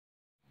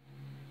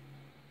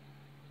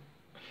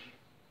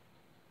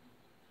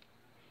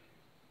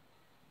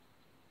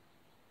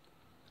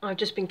I've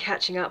just been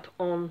catching up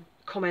on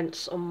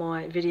comments on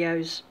my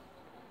videos.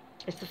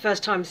 It's the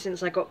first time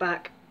since I got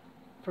back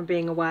from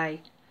being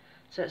away,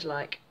 so it's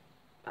like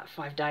about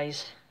 5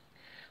 days.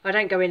 I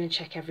don't go in and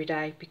check every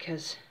day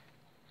because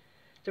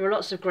there are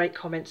lots of great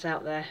comments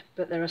out there,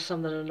 but there are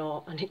some that are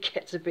not, and it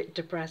gets a bit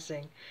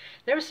depressing.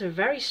 There are some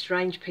very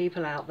strange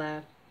people out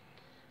there.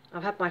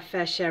 I've had my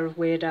fair share of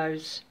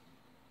weirdos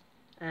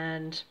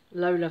and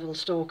low-level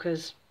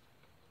stalkers,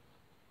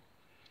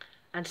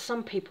 and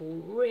some people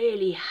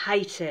really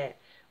hate it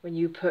when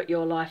you put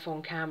your life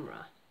on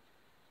camera.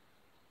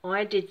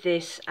 I did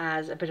this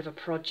as a bit of a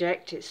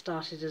project. It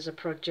started as a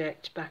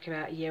project back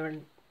about a year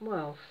and,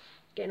 well,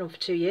 getting on for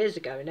 2 years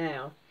ago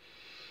now.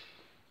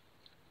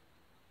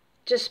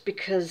 Just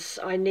because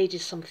I needed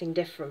something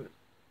different.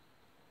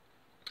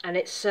 And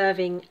it's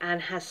serving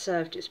and has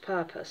served its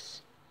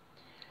purpose.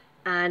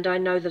 And I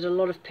know that a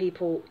lot of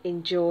people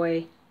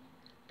enjoy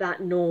that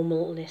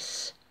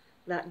normalness,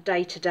 that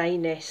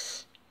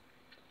day-to-dayness,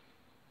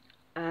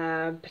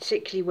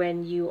 particularly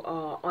when you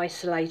are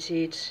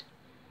isolated,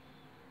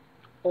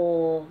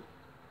 or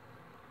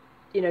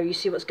you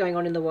see what's going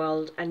on in the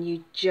world and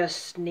you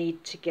just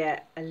need to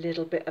get a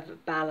little bit of a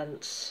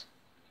balance.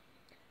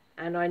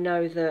 And I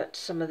know that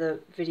some of the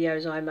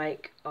videos I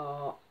make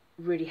are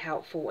really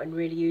helpful and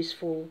really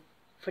useful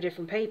for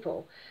different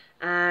people,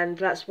 and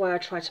that's why I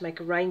try to make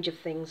a range of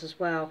things as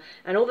well.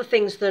 And all the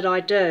things that I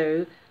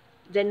do,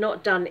 they're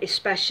not done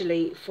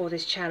especially for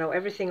this channel.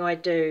 Everything I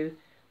do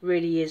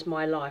really is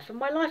my life, and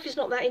my life is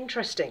not that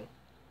interesting,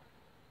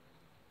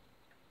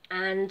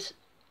 and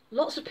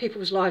lots of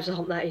people's lives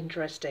aren't that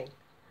interesting.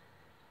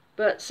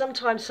 But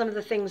sometimes some of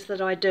the things that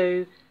I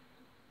do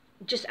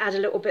just add a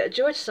little bit of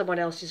joy to someone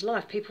else's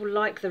life. People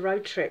like the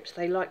road trips,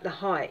 they like the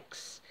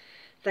hikes,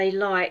 they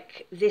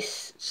like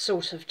this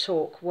sort of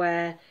talk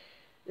where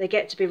they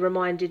get to be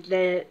reminded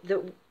that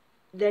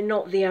they're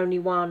not the only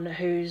one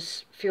who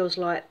feels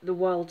like the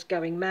world's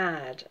going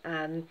mad.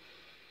 And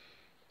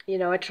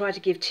I try to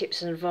give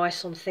tips and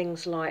advice on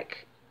things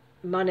like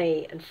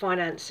money and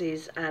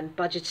finances and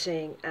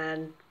budgeting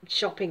and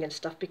shopping and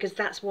stuff, because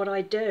that's what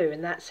I do,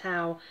 and that's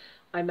how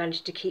I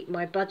manage to keep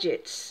my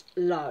budgets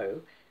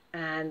low,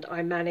 and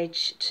I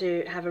manage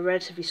to have a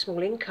relatively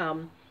small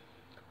income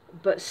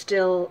but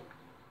still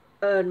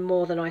earn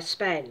more than I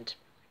spend.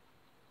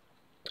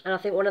 And I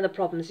think one of the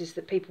problems is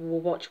that people will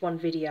watch one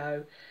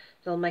video,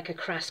 they'll make a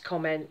crass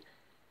comment,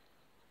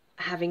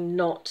 having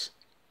not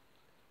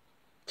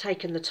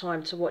taken the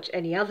time to watch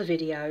any other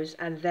videos,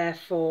 and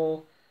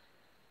therefore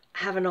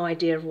have an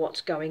idea of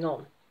what's going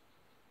on.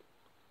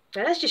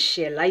 And that's just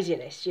sheer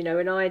laziness,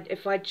 and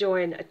if I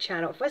join a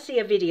channel, if I see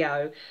a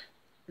video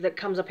that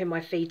comes up in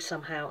my feed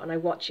somehow and I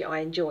watch it, I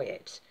enjoy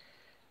it,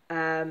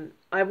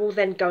 I will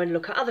then go and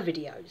look at other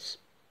videos,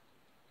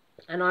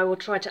 and I will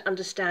try to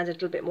understand a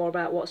little bit more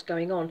about what's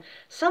going on.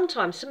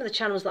 Sometimes some of the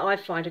channels that I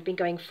find have been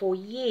going for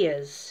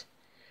years,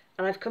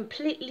 and I've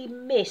completely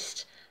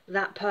missed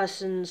that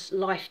person's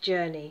life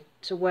journey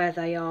to where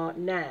they are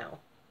now.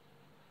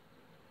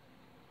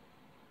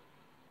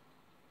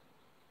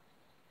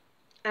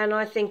 And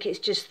I think it's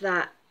just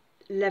that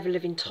level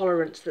of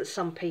intolerance that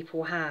some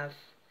people have.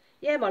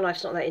 Yeah, my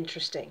life's not that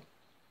interesting.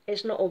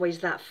 It's not always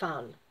that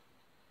fun.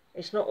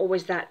 It's not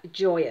always that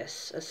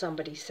joyous, as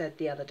somebody said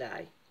the other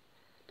day.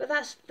 But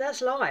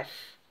that's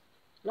life.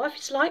 Life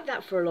is like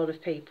that for a lot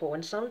of people,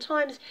 and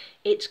sometimes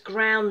it's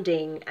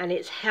grounding and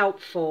it's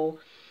helpful,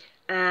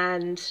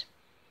 and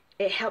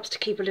it helps to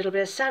keep a little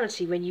bit of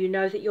sanity when you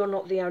know that you're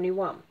not the only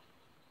one.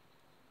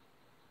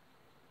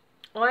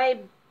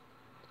 I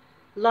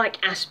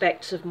like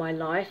aspects of my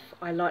life.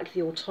 I like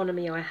the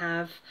autonomy I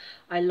have.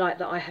 I like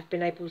that I have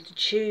been able to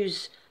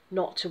choose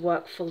not to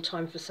work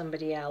full-time for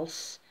somebody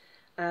else.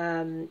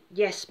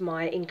 Yes,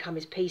 my income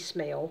is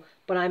piecemeal,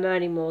 but I'm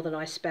earning more than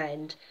I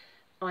spend.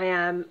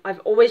 I've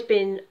always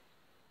been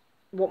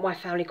what my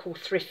family call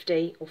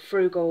thrifty or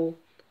frugal.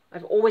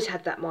 I've always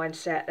had that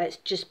mindset. That's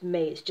just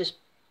me. It's just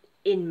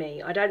in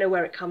me. I don't know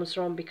where it comes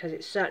from, because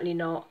it's certainly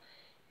not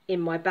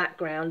in my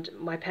background.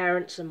 My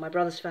parents and my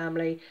brother's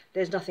family,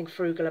 there's nothing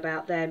frugal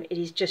about them. It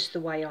is just the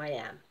way I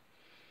am.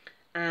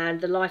 And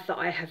the life that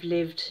I have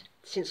lived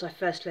since I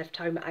first left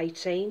home at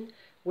 18,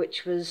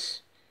 which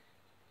was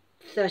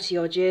 30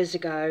 odd years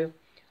ago,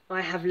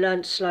 I have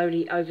learnt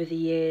slowly over the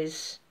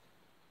years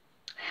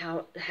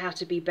how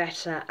to be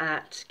better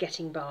at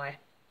getting by.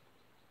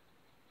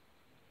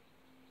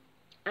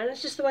 And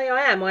it's just the way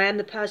I am. I am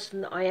the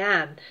person that I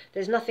am.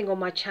 There's nothing on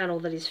my channel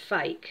that is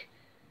fake.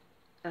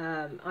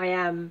 I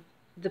am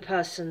the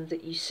person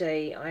that you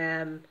see.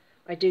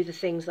 I do the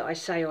things that I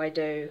say I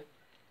do,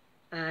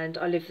 and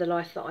I live the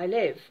life that I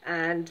live.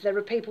 And there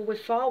are people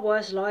with far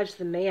worse lives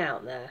than me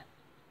out there.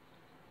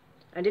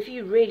 And if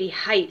you really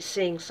hate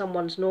seeing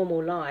someone's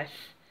normal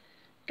life,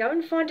 go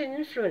and find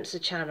an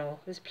influencer channel.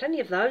 There's plenty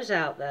of those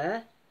out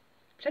there.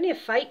 Plenty of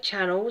fake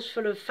channels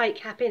full of fake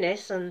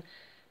happiness and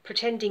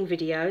pretending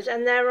videos,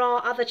 and there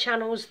are other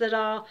channels that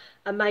are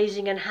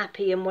amazing and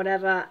happy and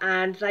whatever,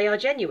 and they are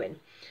genuine.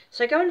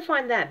 So go and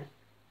find them.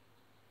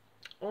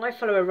 I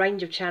follow a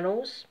range of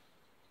channels.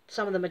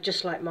 Some of them are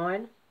just like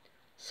mine.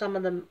 Some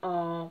of them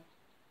are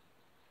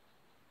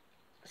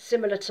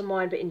similar to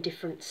mine but in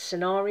different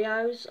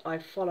scenarios. I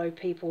follow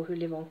people who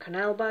live on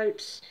canal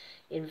boats,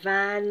 in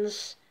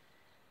vans,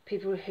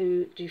 people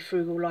who do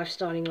frugal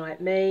lifestyling like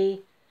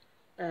me.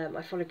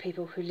 I follow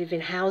people who live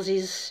in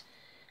houses,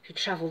 who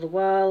travel the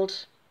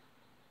world.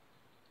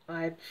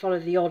 I follow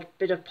the odd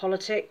bit of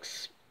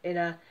politics in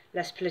a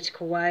less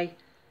political way.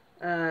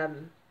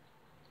 And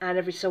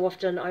every so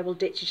often I will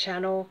ditch a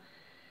channel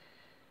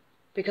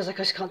because I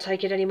just can't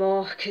take it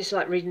anymore. It's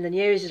like reading the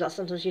news. It's like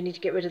sometimes you need to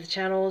get rid of the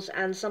channels,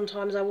 and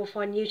sometimes I will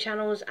find new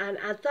channels and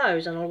add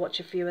those, and I'll watch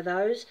a few of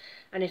those,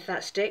 and if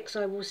that sticks,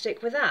 I will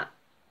stick with that.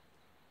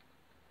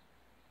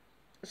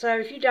 So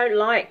if you don't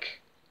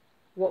like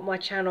what my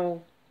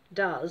channel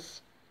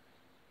does,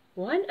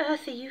 why on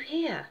earth are you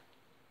here?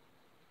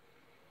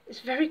 It's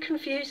very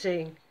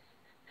confusing.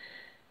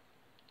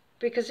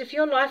 Because if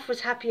your life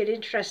was happy and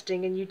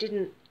interesting and you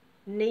didn't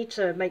need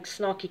to make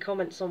snarky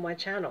comments on my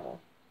channel,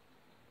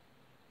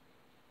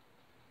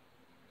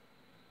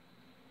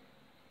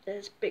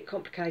 it's a bit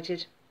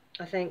complicated,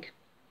 I think.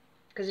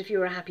 Because if you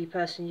were a happy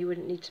person, you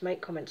wouldn't need to make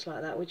comments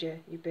like that, would you?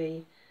 You'd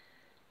be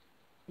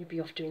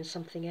off doing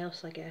something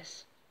else, I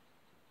guess.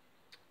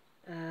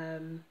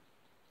 And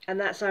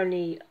it's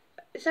only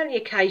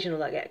occasional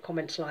that I get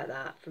comments like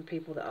that from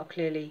people that are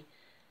clearly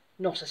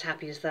not as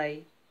happy as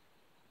they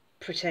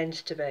pretend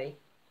to be.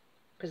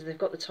 Because if they've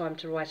got the time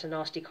to write a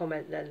nasty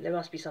comment, then there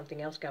must be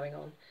something else going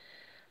on.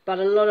 But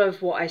a lot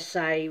of what I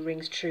say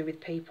rings true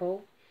with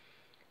people,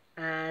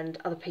 and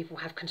other people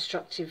have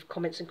constructive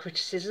comments and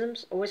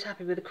criticisms. Always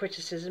happy with a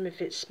criticism if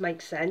it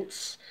makes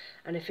sense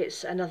and if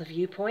it's another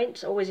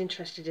viewpoint. Always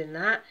interested in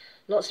that.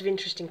 Lots of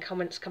interesting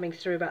comments coming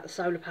through about the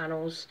solar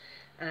panels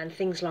and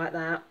things like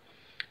that.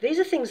 These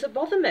are things that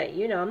bother me.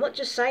 You know, I'm not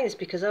just saying this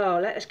because, oh,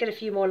 let's get a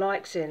few more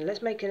likes in,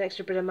 let's make an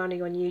extra bit of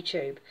money on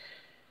YouTube.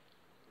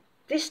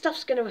 This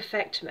stuff's going to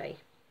affect me.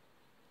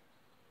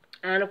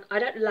 And I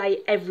don't lay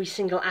every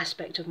single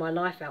aspect of my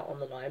life out on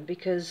the line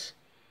because,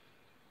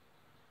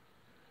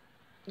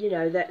 you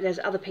know, there's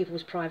other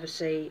people's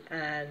privacy,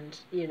 and,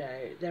 you know,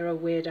 there are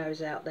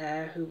weirdos out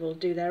there who will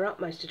do their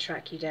utmost to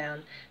track you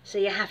down. So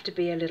you have to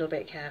be a little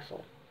bit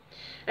careful.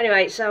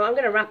 Anyway, so I'm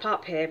going to wrap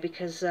up here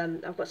because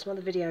I've got some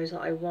other videos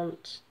that I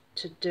want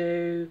to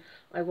do.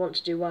 I want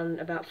to do one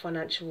about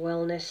financial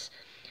wellness,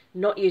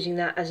 not using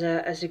that as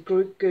a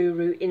group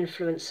guru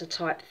influencer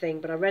type thing,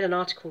 but I read an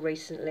article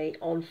recently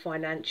on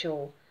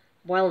financial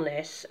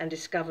wellness and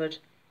discovered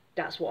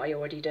that's what I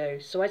already do.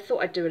 So I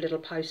thought I'd do a little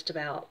post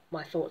about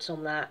my thoughts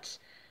on that.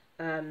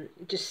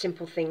 Just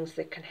simple things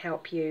that can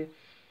help you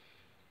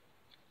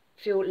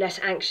feel less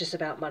anxious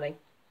about money.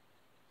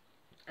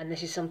 And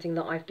this is something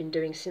that I've been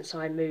doing since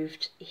I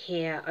moved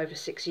here over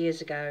 6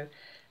 years ago,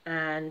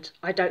 and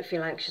I don't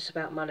feel anxious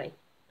about money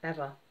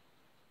ever,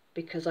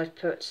 because I've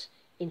put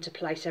into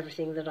place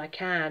everything that I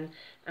can,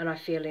 and I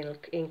feel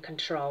in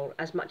control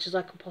as much as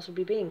I can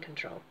possibly be in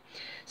control.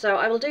 So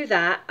I will do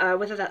that,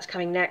 whether that's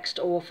coming next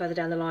or further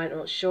down the line, I'm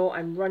not sure.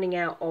 I'm running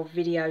out of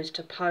videos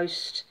to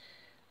post.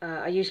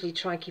 I usually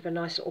try and keep a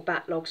nice little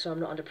backlog so I'm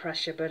not under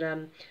pressure, but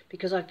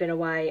because I've been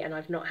away and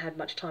I've not had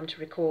much time to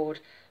record,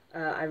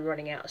 I'm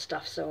running out of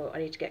stuff, so I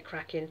need to get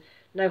cracking.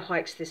 No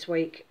hikes this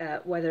week,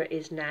 weather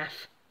is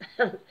naff,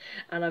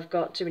 and I've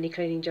got too many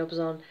cleaning jobs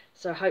on,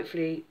 so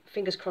hopefully,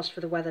 fingers crossed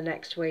for the weather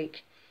next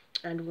week,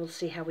 and we'll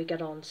see how we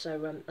get on.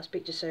 So I'll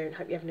speak to you soon.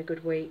 Hope you're having a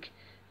good week,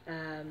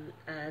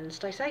 and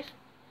stay safe.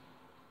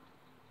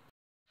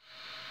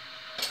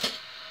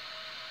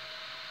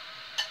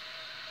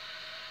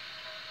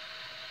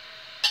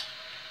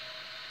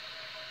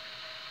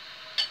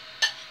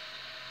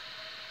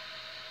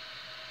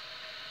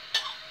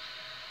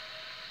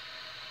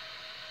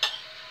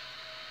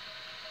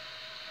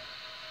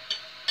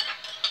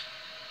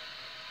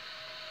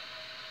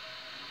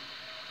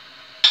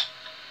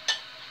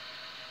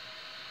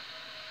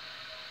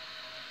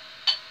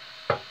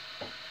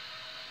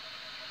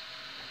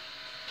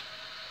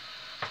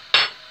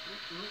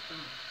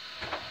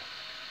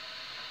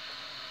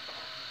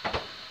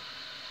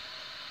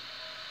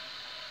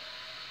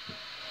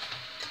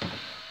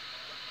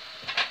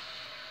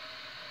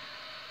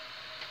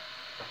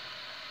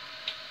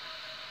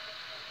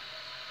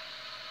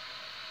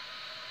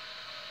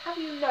 Have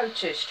you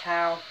noticed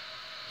how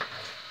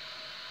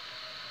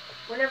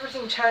when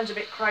everything turns a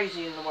bit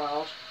crazy in the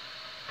world,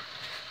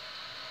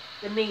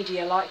 the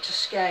media like to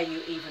scare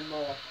you even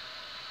more?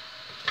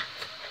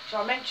 So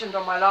I mentioned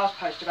on my last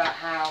post about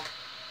how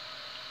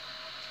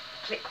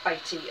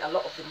clickbaity a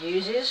lot of the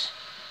news is,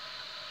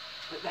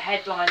 that the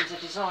headlines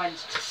are designed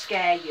to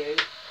scare you,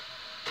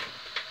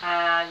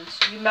 and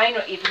you may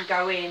not even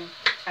go in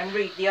and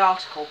read the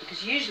article,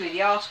 because usually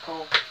the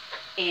article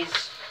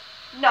is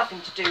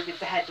nothing to do with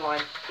the headline.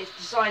 It's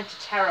designed to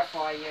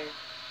terrify you,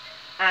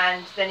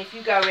 and then if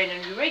you go in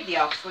and you read the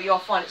article, you'll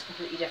find it's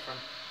completely different.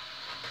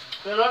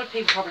 But a lot of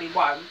people probably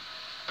won't.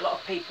 A lot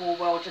of people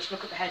will just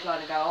look at the headline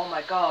and go, oh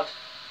my god,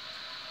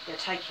 they're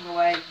taking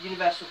away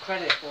universal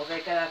credit, or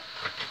they're going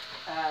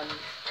to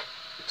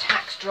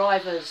tax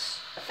drivers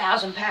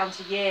 £1,000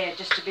 a year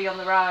just to be on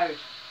the road.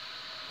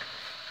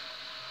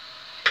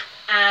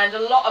 And a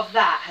lot of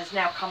that has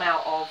now come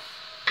out of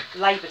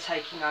Labour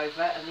taking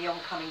over and the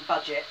oncoming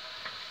budget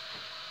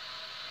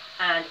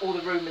and all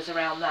the rumours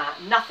around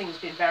that. Nothing's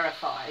been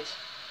verified.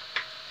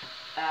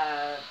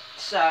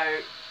 So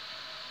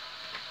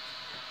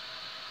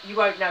you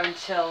won't know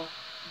until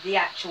the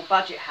actual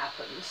budget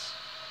happens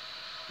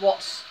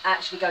what's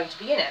actually going to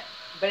be in it.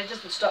 But it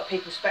doesn't stop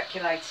people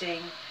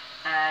speculating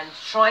and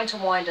trying to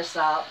wind us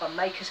up and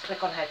make us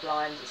click on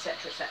headlines,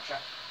 etc., etc.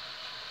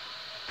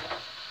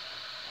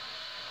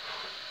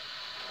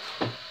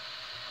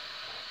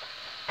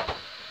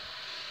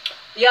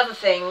 The other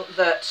thing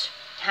that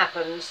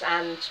happens,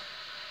 and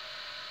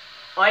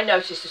I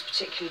noticed this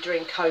particularly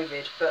during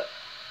COVID, but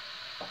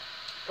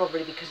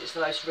probably because it's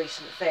the most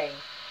recent thing,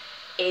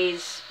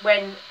 is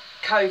when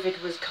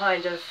COVID was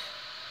kind of,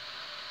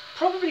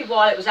 probably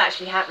while it was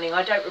actually happening,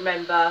 I don't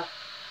remember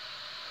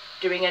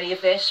doing any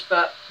of this,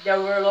 but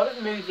there were a lot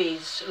of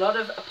movies, a lot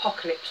of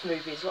apocalypse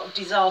movies, a lot of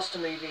disaster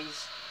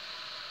movies,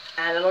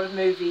 and a lot of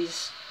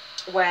movies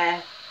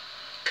where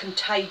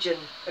contagion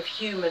of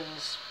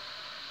humans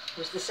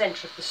was the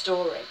centre of the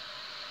story.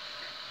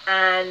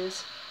 And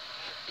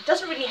it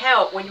doesn't really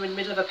help when you're in the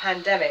middle of a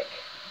pandemic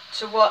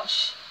to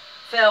watch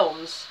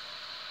films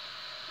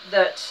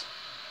that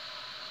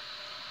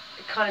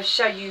kind of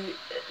show you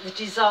the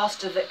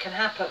disaster that can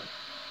happen.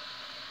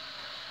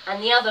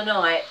 And the other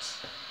night,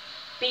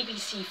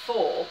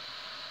 BBC4,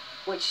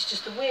 which is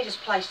just the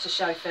weirdest place to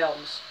show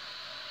films,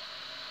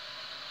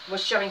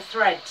 was showing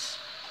Threads.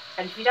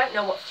 And if you don't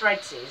know what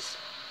Threads is,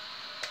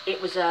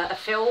 it was a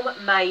film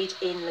made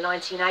in the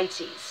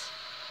 1980s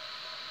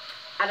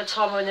at a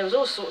time when there was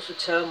all sorts of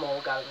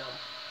turmoil going on.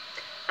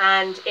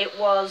 And it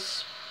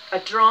was a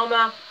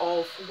drama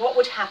of what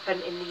would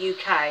happen in the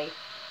UK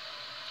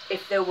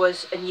if there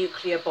was a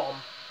nuclear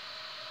bomb.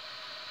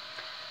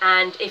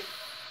 And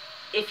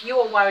if you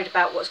are worried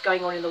about what's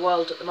going on in the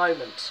world at the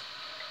moment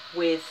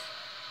with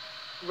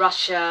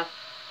Russia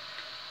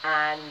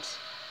and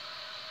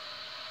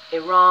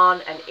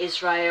Iran and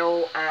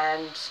Israel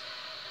and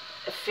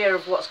a fear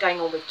of what's going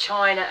on with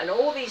China and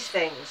all these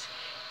things,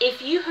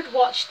 if you had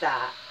watched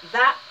that,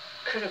 that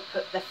could have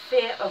put the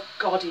fear of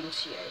God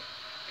into you,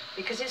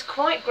 because it's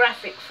quite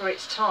graphic for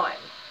its time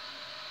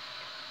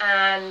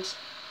and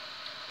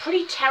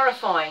pretty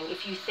terrifying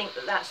if you think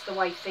that that's the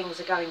way things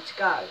are going to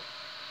go.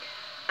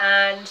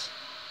 And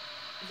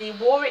the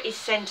war it is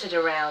centred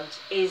around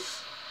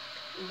is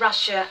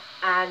Russia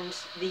and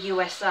the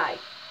USA,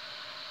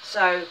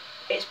 so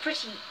it's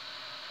pretty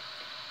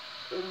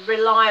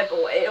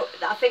reliable.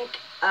 I think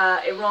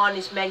Iran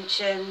is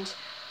mentioned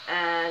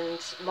and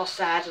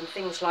Mossad and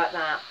things like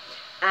that,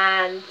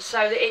 and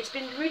so it's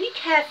been really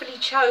carefully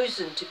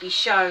chosen to be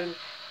shown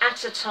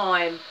at a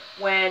time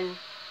when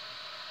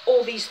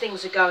all these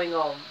things are going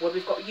on, where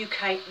we've got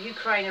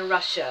Ukraine and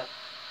Russia,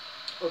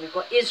 where we've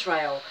got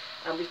Israel,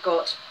 and we've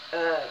got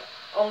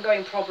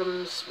ongoing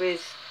problems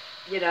with,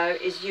 you know,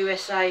 is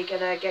USA going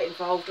to get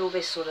involved, all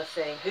this sort of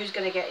thing, who's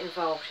going to get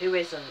involved, who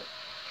isn't.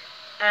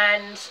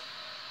 And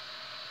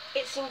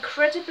it's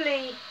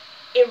incredibly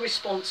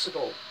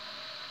irresponsible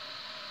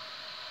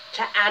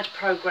to add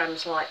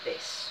programs like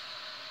this.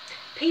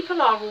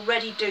 People are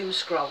already doom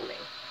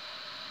scrolling.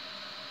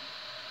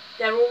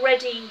 They're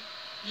already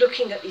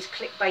looking at these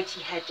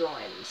clickbaity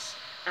headlines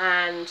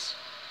and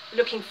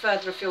looking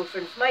further afield for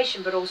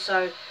information, but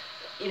also,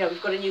 you know,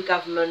 we've got a new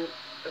government,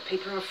 but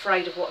people are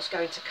afraid of what's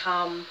going to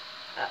come.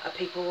 Are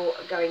people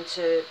going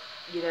to,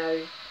 you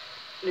know,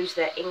 lose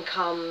their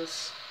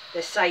incomes,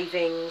 their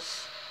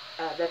savings,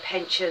 their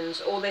pensions,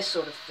 all this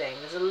sort of thing?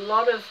 There's a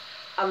lot of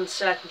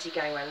uncertainty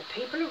going around.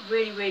 People are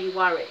really, really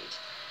worried.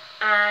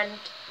 And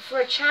for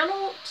a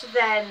channel to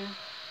then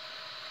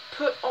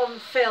put on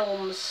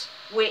films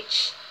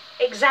which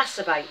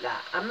exacerbate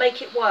that and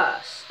make it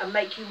worse and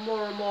make you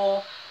more and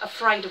more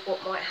afraid of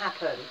what might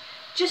happen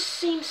just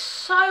seems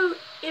so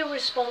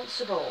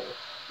irresponsible.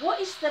 What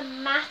is the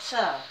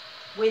matter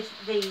with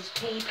these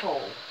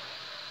people?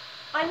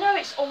 I know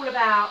it's all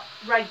about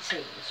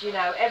ratings, you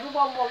know,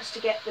 everyone wants to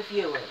get the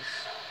viewers,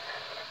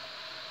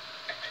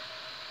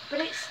 but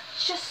it's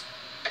just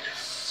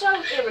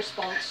so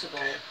irresponsible.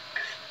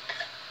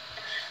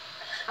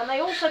 And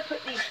they also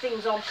put these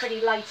things on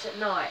pretty late at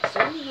night,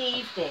 so in the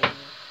evening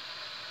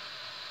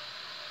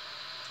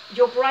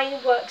your brain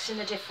works in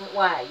a different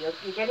way.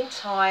 You're getting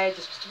tired,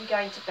 you're supposed to be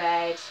going to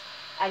bed,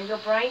 and your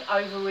brain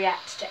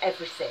overreacts to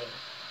everything.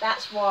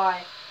 That's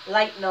why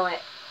late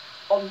night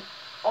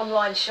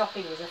online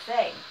shopping is a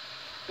thing,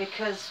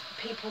 because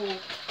people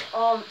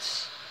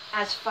aren't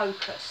as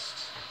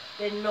focused,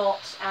 they're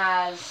not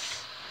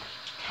as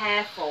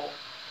careful,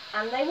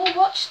 and they will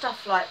watch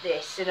stuff like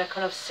this in a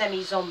kind of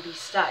semi-zombie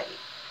state.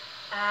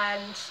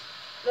 And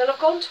then I've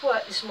gone to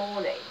work this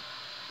morning,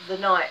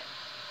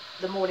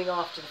 the morning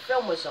after the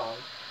film was on,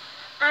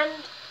 and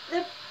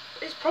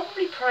it's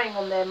probably preying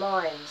on their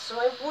minds. So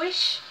I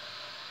wish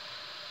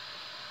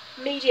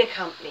media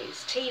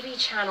companies, TV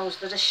channels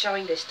that are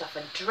showing this stuff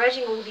and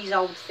dredging all these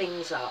old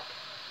things up,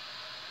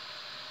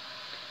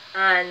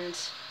 and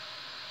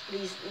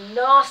these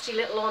nasty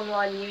little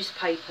online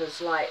newspapers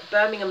like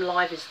Birmingham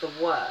Live is the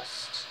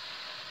worst,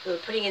 who are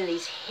putting in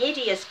these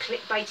hideous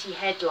clickbaity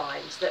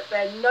headlines that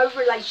bear no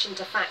relation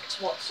to facts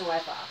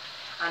whatsoever,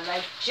 and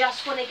they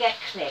just want to get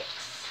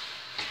clicks.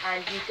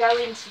 And you go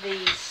into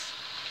these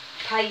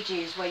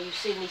pages where you've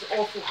seen these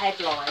awful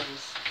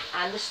headlines,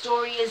 and the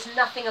story is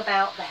nothing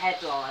about the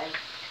headline,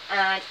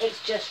 and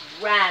it's just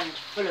rammed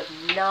full of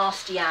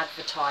nasty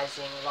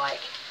advertising like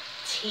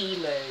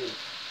Temu,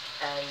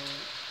 and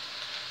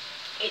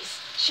it's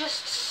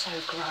just so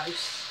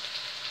gross.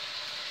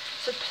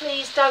 So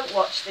please don't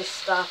watch this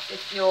stuff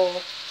if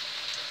your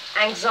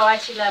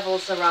anxiety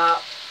levels are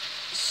up.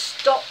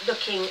 Stop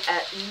looking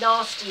at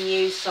nasty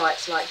news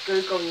sites like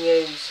Google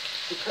News,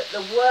 who put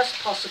the worst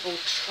possible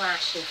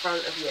trash in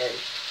front of you.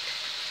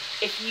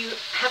 If you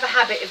have a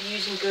habit of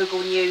using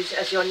Google News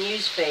as your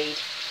news feed,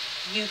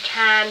 you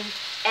can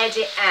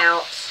edit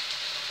out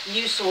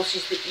news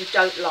sources that you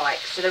don't like.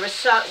 So there are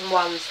certain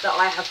ones that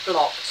I have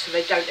blocked so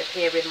they don't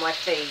appear in my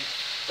feed.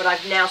 But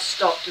I've now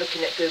stopped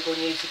looking at Google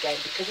News again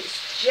because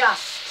it's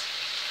just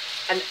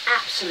an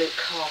absolute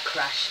car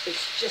crash.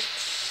 It's just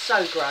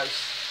so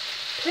gross.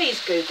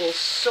 Please Google,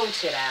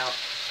 sort it out.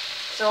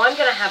 So I'm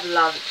going to have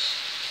lunch.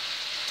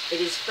 It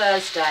is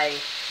Thursday.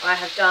 I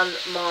have done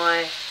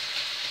my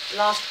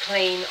last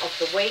clean of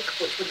the week,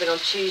 which would have been on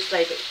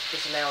Tuesday, but it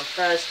is now on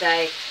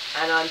Thursday.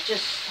 And I'm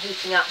just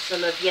heating up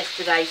some of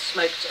yesterday's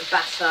smoked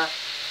batter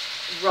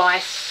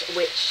rice,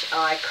 which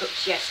I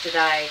cooked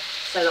yesterday,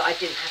 so that I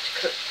didn't have to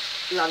cook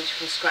lunch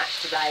from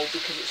scratch today,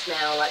 because it's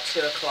now like 2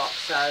 o'clock,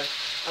 so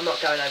I'm not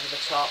going over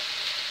the top.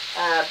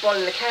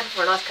 Boiling the kettle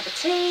for a nice cup of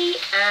tea,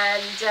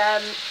 and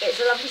it's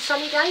a lovely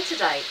sunny day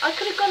today. I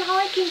could have gone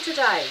hiking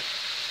today.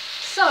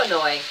 So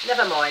annoying.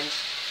 Never mind.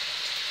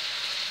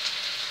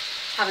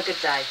 Have a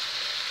good day.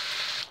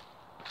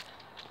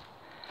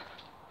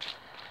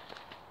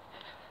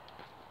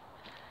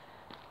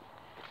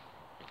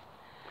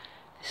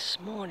 This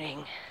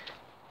morning,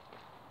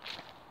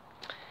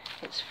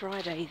 it's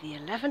Friday the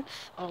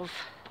 11th of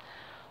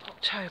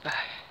October,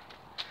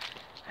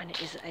 and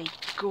it is a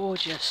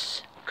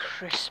gorgeous,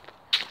 crisp,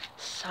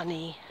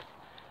 sunny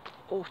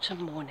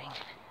autumn morning.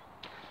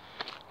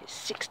 It's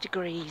 6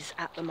 degrees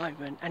at the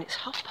moment, and it's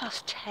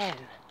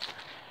 10:30,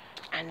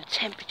 and the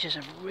temperatures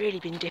have really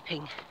been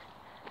dipping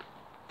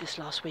this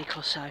last week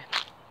or so. It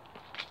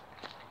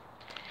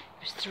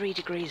was 3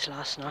 degrees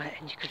last night,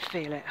 and you could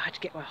feel it. I had to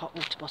get my hot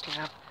water bottle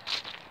out.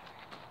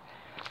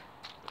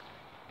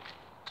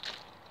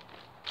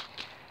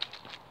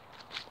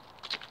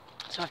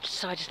 So I've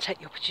decided to take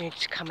the opportunity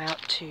to come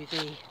out to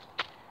the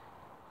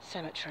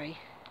cemetery,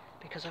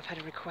 because I've had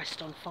a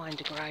request on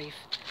Find a Grave,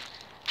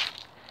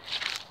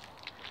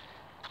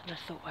 and I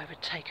thought I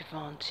would take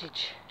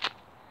advantage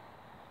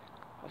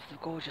of the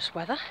gorgeous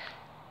weather.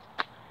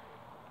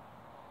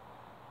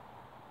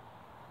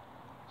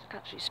 It's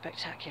absolutely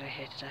spectacular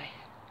here today.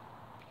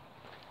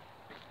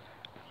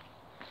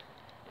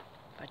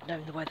 If I'd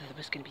known the weather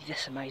was going to be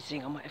this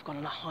amazing, I might have gone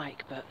on a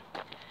hike, but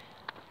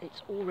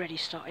it's already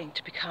starting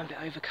to become a bit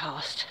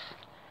overcast,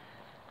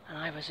 and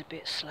I was a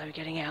bit slow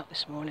getting out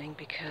this morning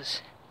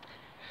because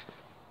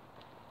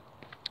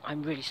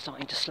I'm really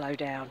starting to slow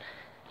down.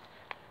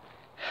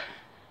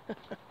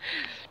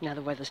 Now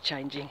the weather's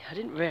changing. I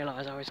didn't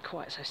realise I was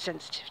quite so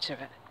sensitive to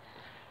it.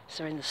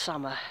 So in the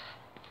summer,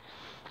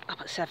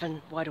 up at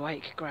 7, wide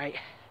awake, great.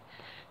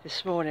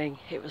 This morning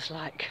it was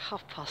like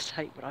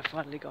 8:30 when I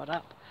finally got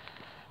up.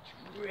 It's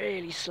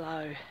really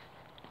slow.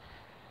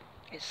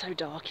 It's so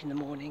dark in the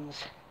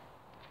mornings.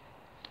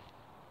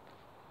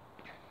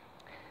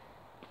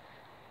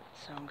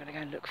 So I'm going to go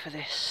and look for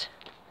this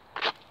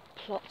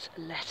plot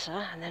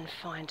letter and then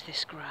find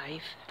this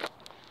grave.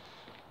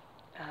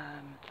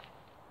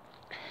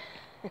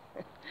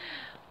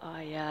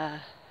 I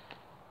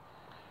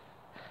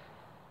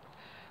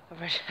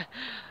read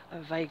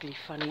a vaguely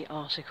funny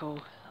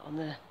article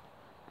on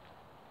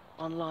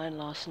online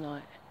last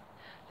night.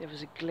 There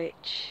was a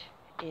glitch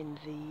in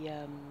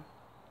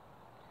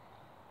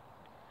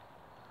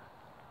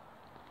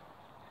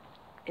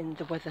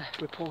the weather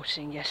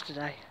reporting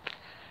yesterday,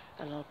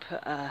 and I'll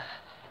put a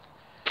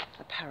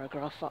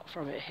paragraph up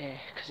from it here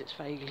because it's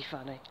vaguely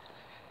funny.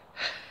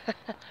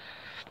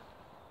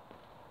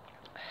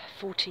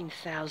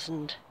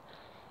 14,000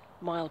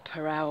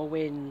 mile-per-hour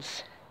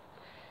winds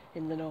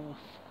in the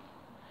north.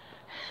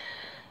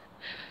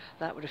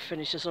 That would have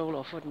finished us all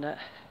off, wouldn't it?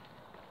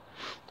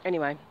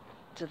 Anyway,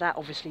 so that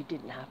obviously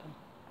didn't happen.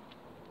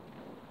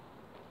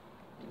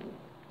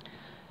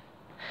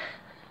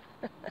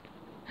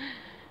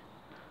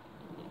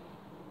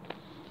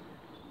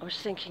 I was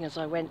thinking as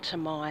I went to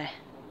my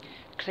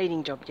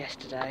cleaning job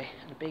yesterday,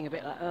 and being a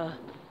bit like,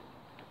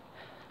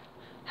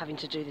 having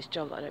to do this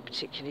job that I don't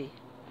particularly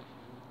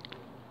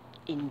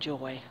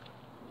enjoy.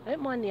 I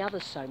don't mind the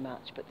others so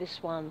much, but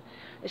this one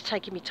is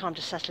taking me time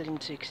to settle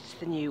into because it's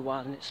the new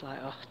one. It's like,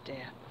 oh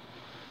dear.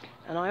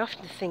 And I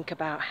often think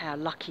about how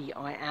lucky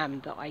I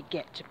am that I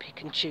get to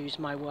pick and choose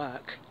my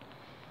work.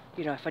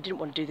 You know, if I didn't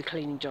want to do the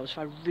cleaning jobs, if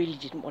I really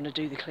didn't want to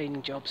do the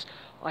cleaning jobs,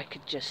 I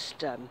could just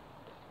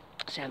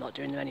say I'm not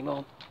doing them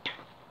anymore.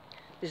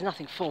 There's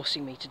nothing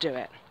forcing me to do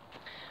it.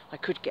 I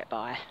could get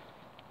by,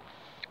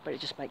 but it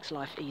just makes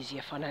life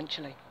easier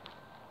financially.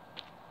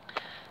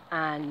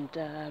 And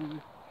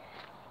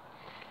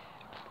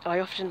I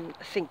often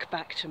think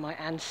back to my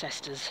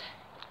ancestors.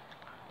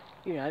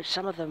 You know,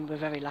 some of them were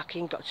very lucky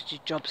and got to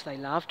do jobs they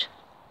loved.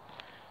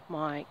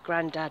 My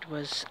granddad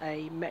was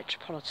a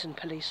Metropolitan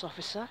Police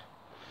officer.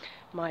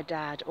 My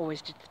dad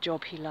always did the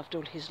job he loved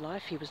all his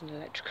life. He was an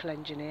electrical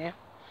engineer.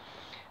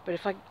 But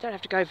if I don't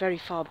have to go very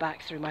far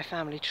back through my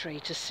family tree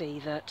to see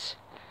that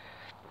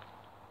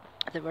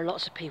there were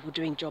lots of people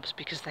doing jobs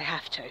because they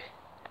have to.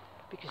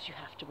 Because you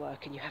have to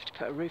work and you have to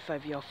put a roof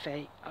over your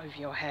feet, over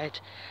your head,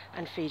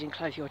 and feed and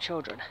clothe your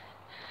children.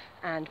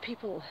 And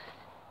people,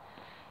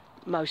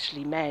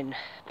 mostly men,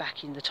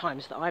 back in the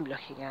times that I'm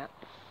looking at,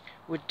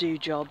 would do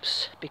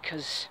jobs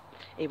because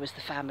it was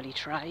the family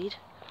trade,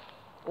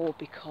 or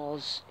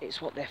because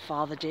it's what their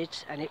father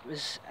did and it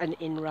was an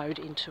inroad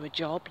into a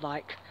job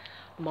like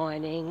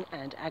mining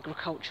and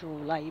agricultural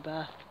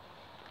labour,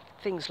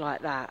 things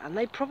like that. And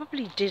they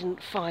probably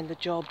didn't find the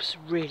jobs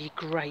really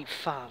great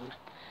fun.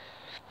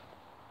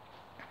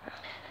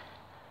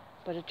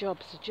 But a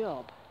job's a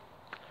job.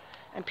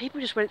 And people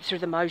just went through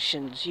the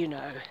motions, you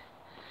know.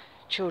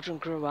 Children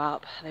grew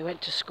up, they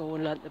went to school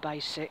and learnt the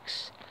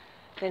basics,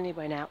 then they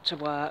went out to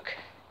work,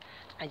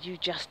 and you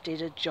just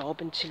did a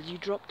job until you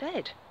dropped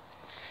dead.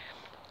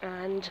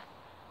 And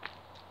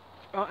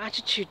our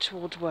attitude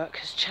towards work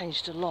has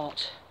changed a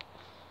lot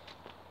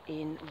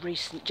in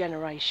recent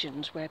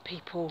generations, where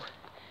people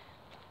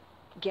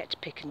get to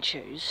pick and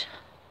choose,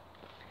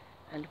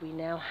 and we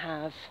now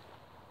have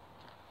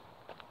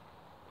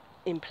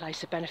in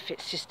place a benefit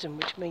system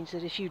which means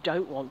that if you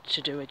don't want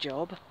to do a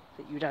job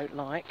that you don't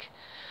like,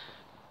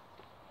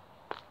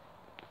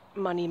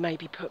 money may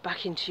be put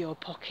back into your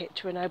pocket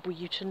to enable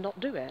you to not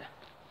do it.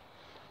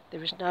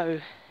 There is no,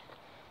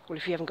 well,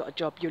 if you haven't got a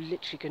job, you're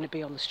literally going to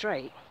be on the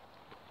street.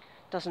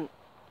 Doesn't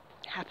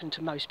happen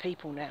to most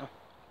people now.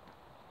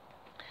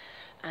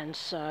 And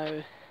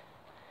so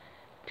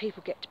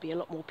people get to be a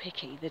lot more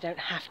picky. They don't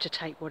have to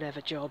take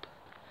whatever job.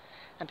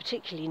 And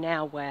particularly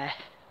now where,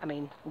 I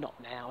mean, not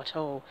now at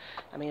all,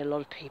 I mean, a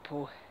lot of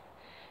people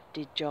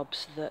did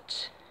jobs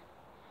that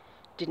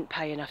didn't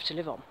pay enough to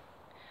live on.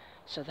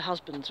 So the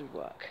husbands would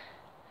work,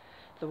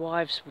 the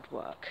wives would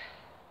work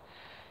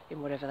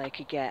in whatever they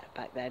could get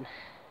back then.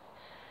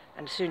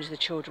 And as soon as the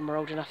children were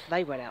old enough,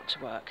 they went out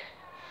to work.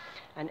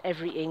 And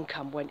every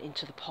income went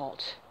into the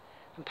pot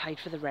and paid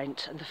for the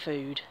rent and the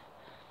food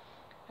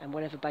and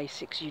whatever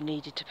basics you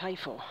needed to pay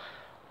for.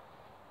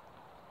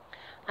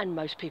 And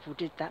most people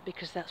did that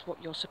because that's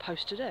what you're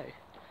supposed to do.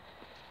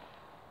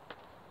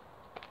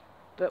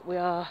 But we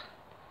are,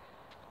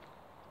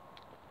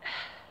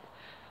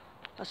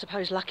 I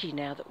suppose, lucky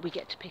now that we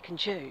get to pick and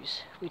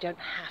choose. We don't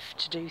have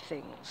to do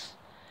things.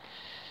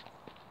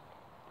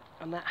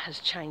 And that has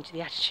changed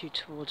the attitude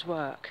towards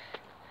work.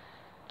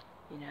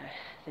 You know,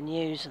 the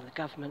news and the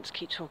governments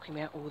keep talking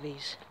about all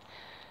these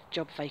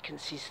job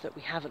vacancies that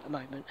we have at the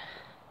moment.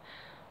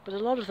 But a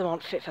lot of them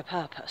aren't fit for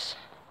purpose.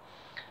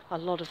 A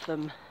lot of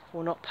them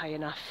will not pay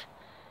enough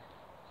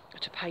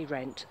to pay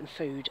rent and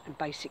food and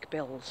basic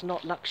bills,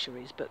 not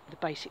luxuries, but the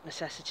basic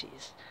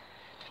necessities,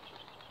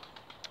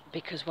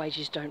 because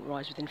wages don't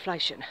rise with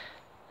inflation.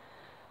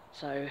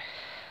 So,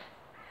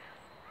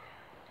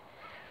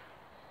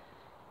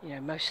 you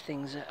know, most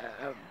things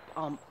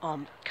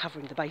aren't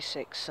covering the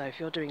basics. So if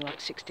you're doing like a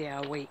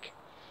 60-hour week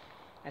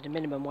at a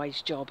minimum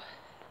wage job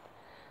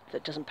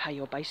that doesn't pay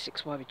your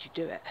basics, why would you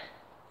do it?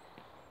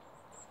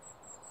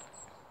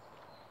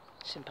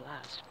 Simple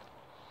as.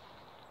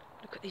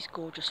 Look at these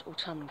gorgeous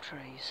autumnal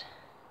trees.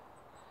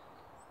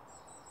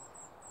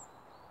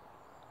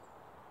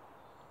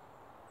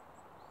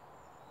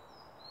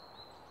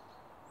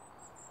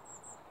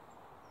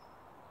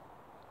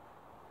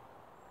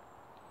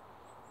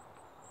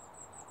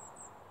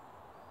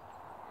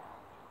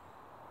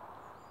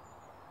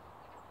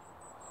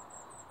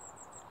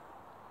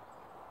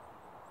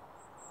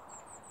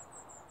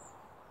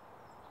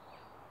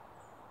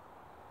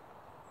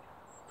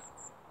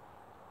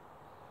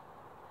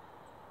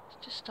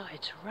 Just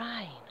started to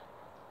rain.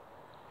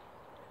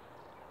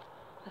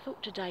 I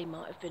thought today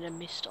might have been a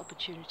missed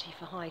opportunity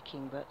for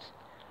hiking, but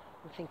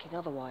I'm thinking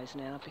otherwise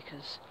now,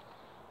 because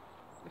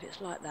if it's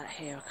like that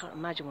here, I can't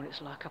imagine what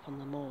it's like up on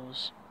the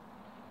moors.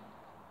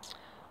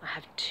 I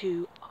have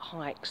 2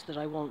 hikes that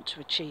I want to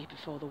achieve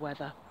before the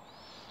weather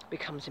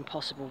becomes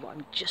impossible, but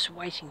I'm just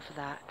waiting for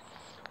that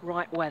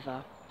right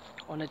weather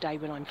on a day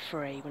when I'm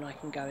free, when I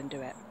can go and do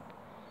it.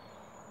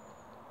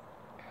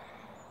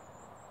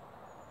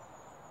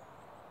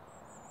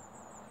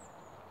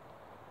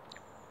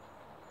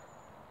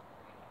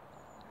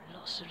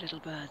 Lots of little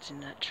birds in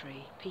that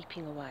tree,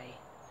 peeping away,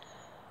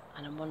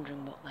 and I'm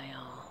wondering what they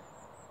are.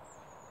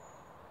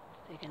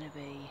 They're going to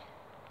be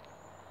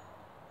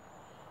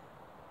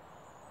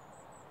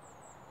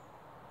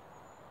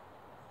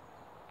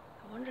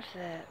I wonder if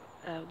they're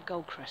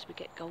gold crest. We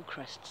get gold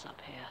crests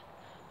up here.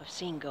 I've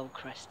seen gold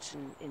crests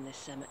in this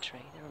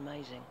cemetery. They're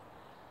amazing.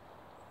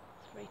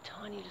 It's a very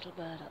tiny little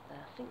bird up there.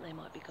 I think they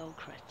might be gold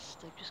crests.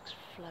 They've just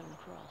flown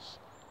across.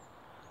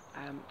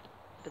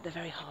 But they're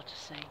very hard to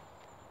see.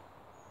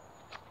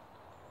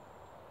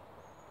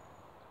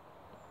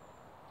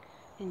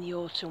 In the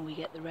autumn we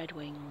get the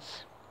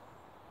redwings.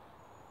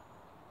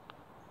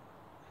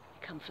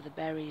 They come for the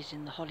berries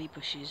in the holly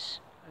bushes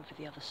over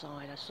the other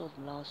side. I saw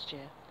them last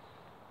year.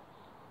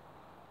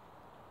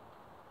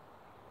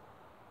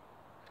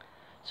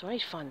 So I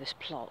need to find this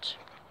plot.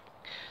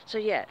 So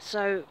yeah,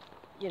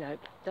 you know,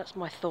 that's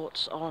my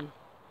thoughts on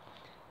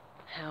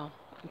how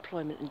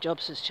employment and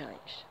jobs has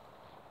changed.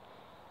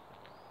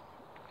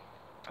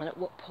 And at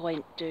what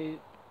point do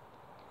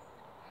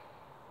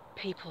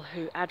people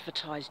who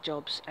advertise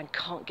jobs and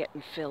can't get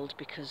them filled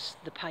because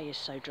the pay is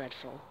so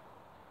dreadful,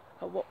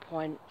 at what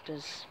point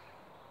does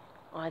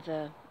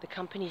either the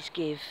companies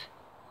give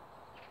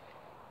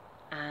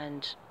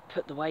and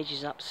put the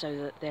wages up so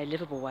that they're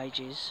livable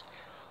wages,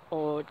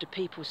 or do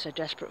people so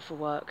desperate for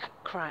work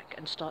crack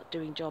and start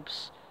doing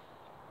jobs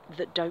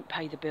that don't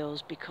pay the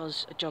bills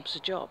because a job's a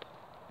job?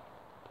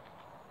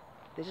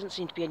 There doesn't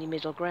seem to be any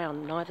middle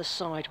ground. Neither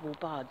side will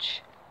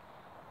budge.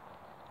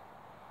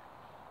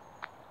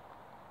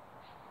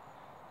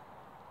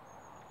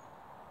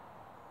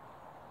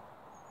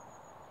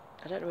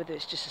 I don't know whether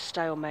it's just a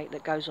stalemate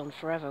that goes on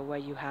forever, where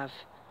you have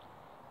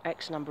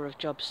X number of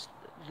jobs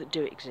that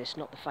do exist,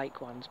 not the fake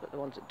ones, but the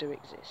ones that do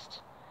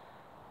exist.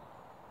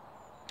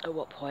 At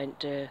what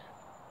point is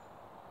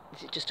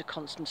it just a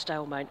constant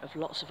stalemate of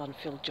lots of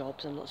unfilled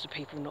jobs and lots of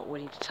people not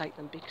willing to take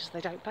them because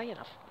they don't pay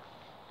enough?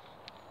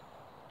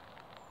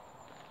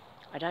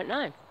 I don't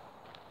know.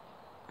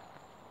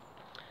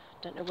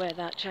 Don't know where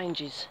that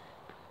changes,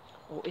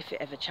 or if it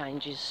ever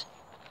changes.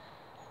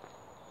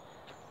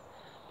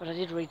 But I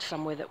did read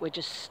somewhere that we're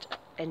just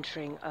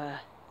entering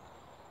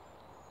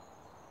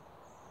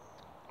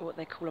what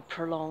they call a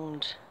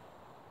prolonged,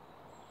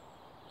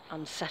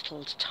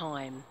 unsettled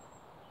time.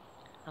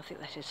 I think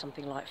that is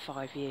something like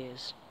 5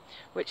 years,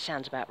 which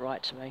sounds about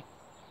right to me.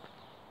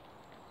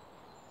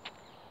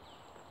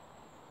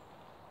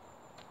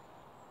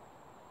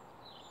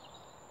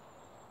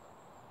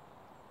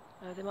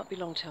 Oh, they might be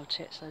long-tailed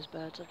tits, those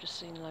birds. I've just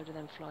seen a load of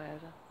them fly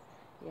over.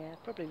 Yeah,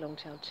 probably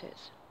long-tailed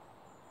tits.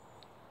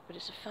 But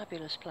it's a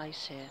fabulous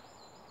place here.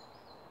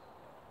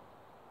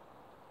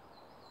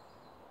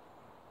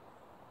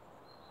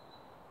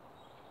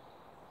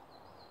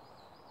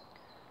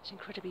 It's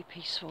incredibly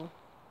peaceful.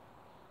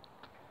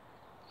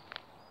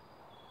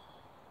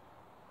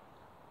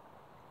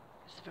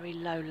 There's a very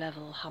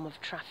low-level hum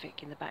of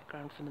traffic in the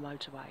background from the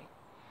motorway.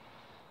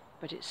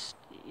 But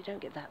you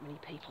don't get that many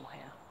people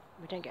here.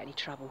 We don't get any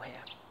trouble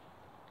here.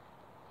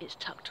 It's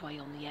tucked away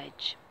on the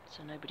edge,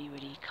 so nobody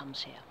really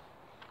comes here,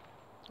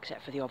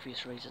 except for the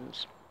obvious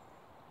reasons.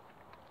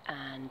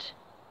 And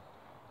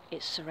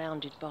it's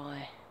surrounded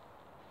by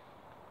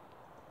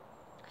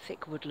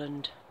thick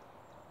woodland,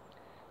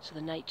 so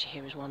the nature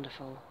here is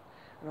wonderful.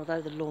 And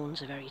although the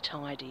lawns are very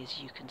tidy,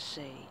 as you can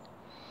see,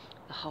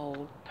 the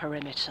whole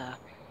perimeter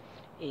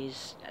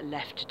is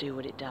left to do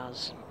what it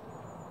does,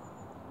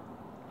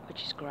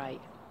 which is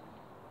great,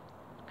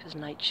 because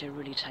nature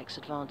really takes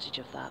advantage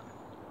of that.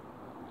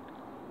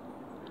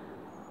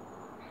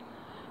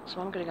 So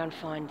I'm going to go and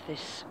find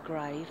this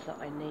grave that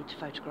I need to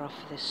photograph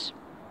for this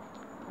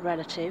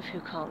relative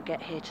who can't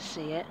get here to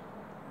see it.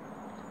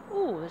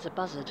 Oh, there's a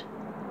buzzard.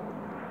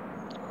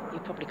 You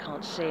probably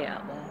can't see it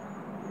up there.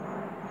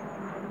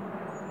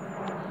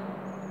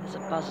 There's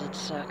a buzzard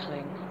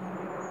circling.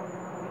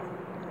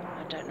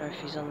 I don't know if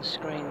he's on the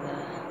screen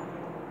there.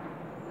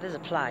 There's a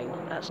plane.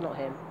 That's not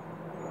him.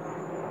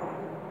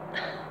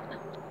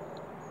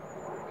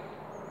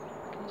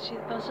 Can you see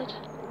the buzzard?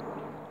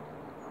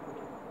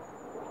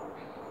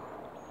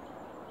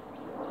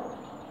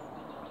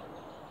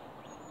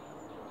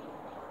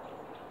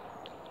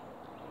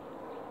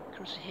 You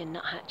can also hear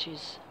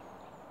nuthatches.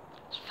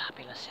 It's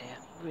fabulous here,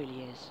 it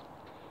really is.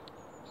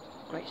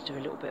 Great to do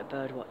a little bit of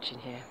bird watching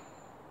here.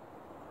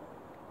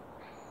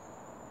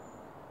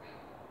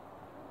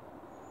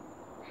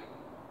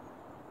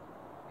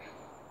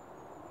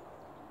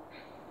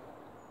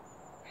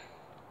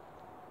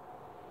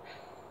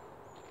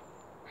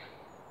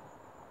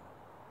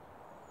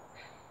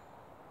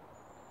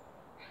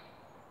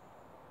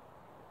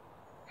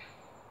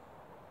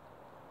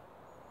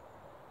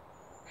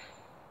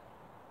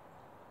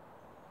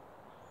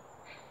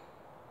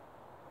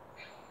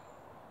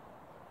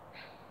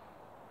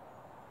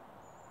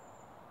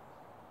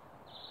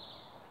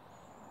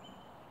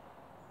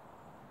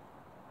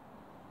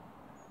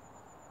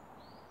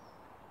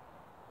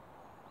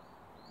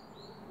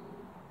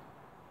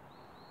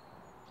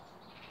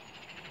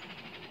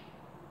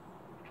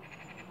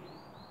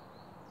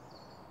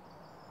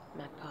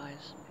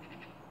 Magpies.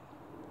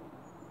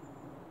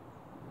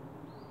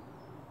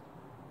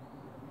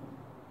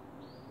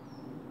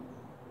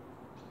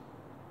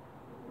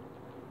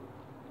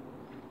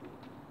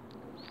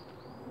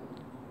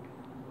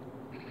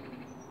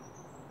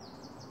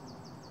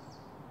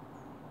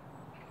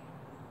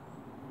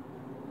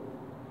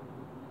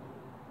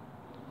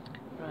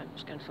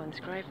 Just go and find this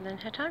grave and then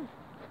head home.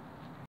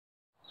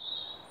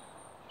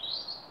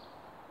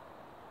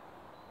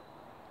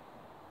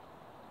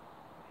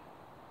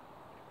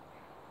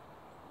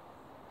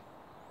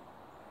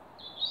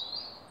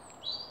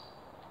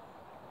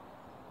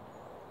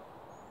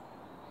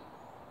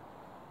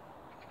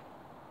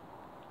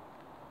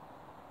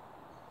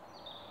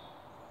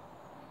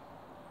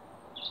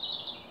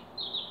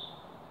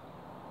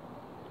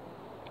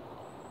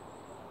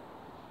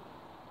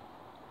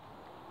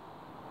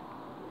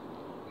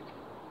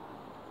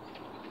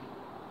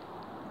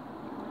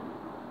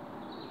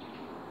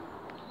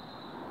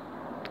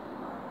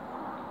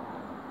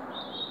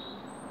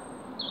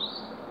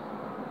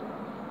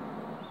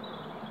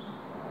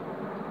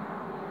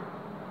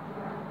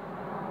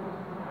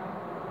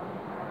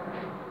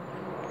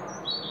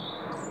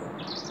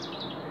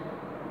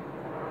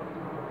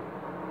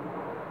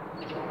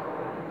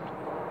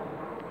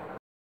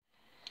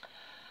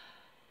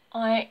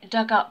 I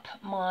dug up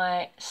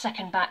my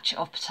second batch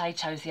of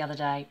potatoes the other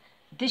day.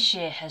 This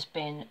year has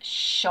been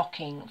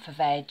shocking for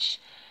veg.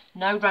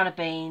 No runner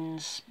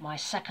beans, my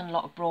second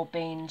lot of broad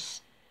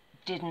beans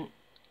didn't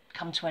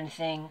come to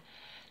anything,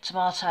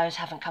 tomatoes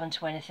haven't come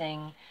to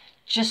anything.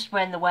 Just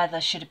when the weather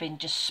should have been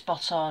just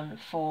spot on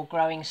for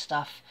growing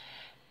stuff,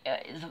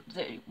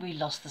 we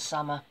lost the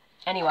summer.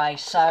 Anyway,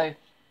 so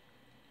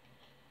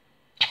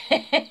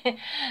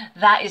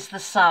that is the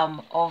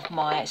sum of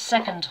my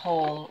second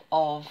haul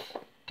of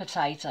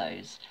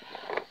potatoes.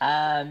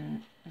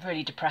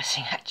 Really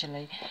depressing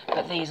actually,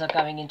 but these are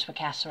going into a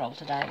casserole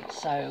today,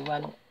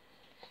 so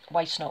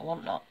waste not,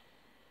 want not.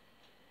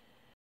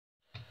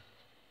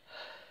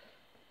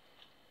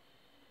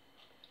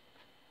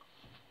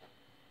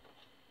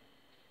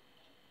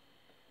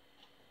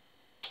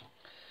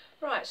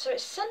 Right, so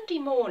it's Sunday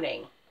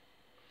morning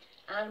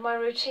and my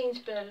routine's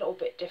been a little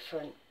bit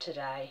different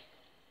today.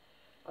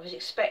 I was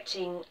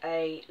expecting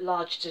a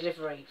large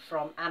delivery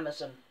from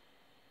Amazon,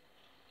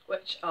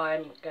 which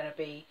I'm going to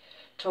be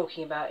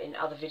talking about in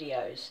other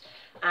videos,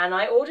 and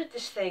I ordered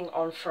this thing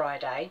on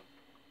Friday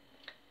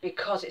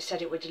because it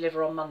said it would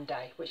deliver on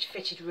Monday, which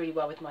fitted really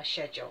well with my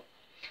schedule.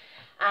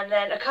 And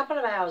then a couple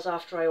of hours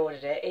after I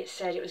ordered it, it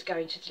said it was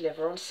going to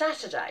deliver on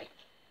Saturday,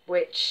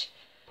 which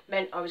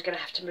meant I was going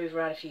to have to move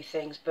around a few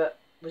things, but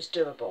was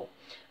doable.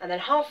 And then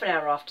half an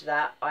hour after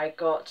that, I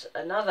got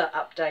another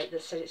update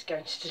that said it's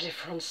going to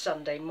deliver on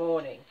Sunday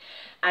morning.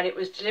 And it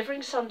was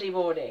delivering Sunday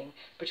morning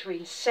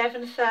between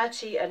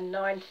 7:30 and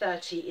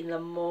 9:30 in the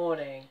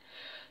morning.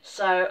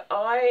 So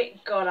I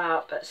got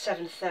up at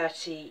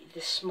 7:30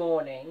 this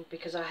morning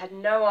because I had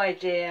no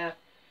idea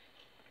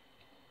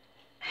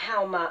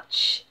how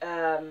much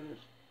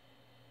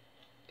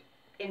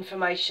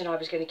information I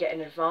was going to get in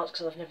advance,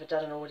 because I've never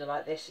done an order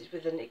like this. It's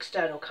with an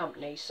external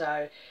company,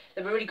 so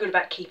they were really good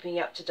about keeping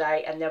me up to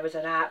date, and there was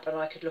an app and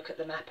I could look at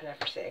the map and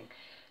everything,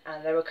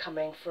 and they were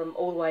coming from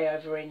all the way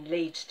over in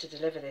Leeds to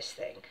deliver this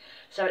thing.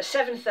 So at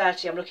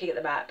 7:30 I'm looking at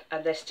the map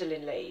and they're still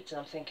in Leeds, and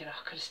I'm thinking, oh,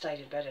 I could have stayed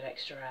in bed an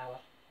extra hour.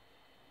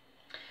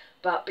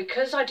 But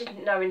because I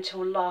didn't know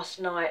until last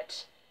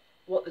night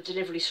what the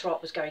delivery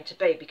slot was going to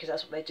be, because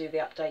that's what they do, they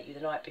update you the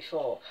night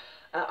before,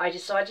 I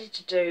decided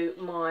to do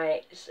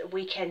my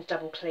weekend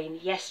double clean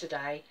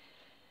yesterday,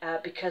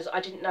 because I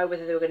didn't know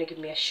whether they were going to give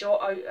me a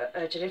short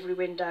delivery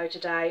window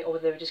today, or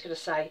whether they were just going to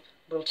say,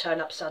 we'll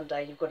turn up Sunday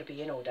and you've got to be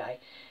in all day.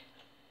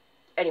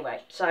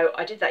 Anyway, so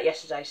I did that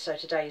yesterday, so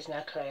today is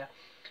now clear.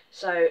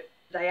 So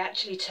they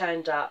actually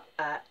turned up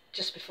at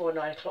just before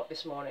 9 o'clock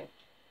this morning.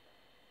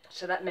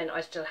 So that meant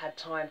I still had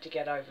time to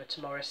get over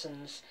to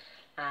Morrison's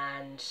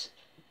and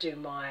do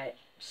my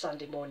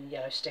Sunday morning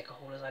yellow sticker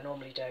haul as I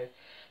normally do.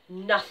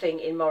 Nothing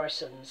in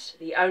Morrison's.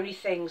 The only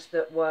things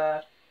that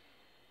were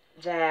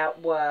there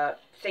were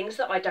things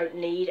that I don't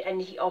need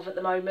any of at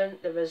the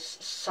moment. There was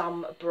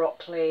some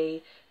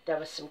broccoli, there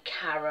was some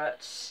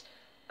carrots,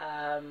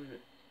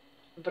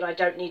 but I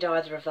don't need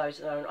either of those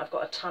at the moment. I've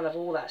got a ton of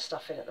all that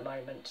stuff in at the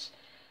moment,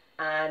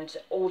 and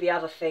all the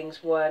other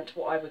things weren't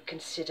what I would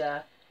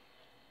consider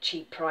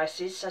cheap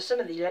prices. So some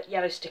of the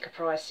yellow sticker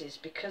prices,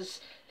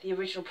 because the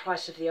original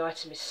price of the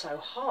item is so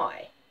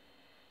high,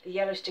 the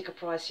yellow sticker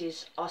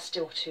prices are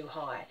still too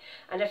high,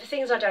 and they're for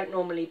things I don't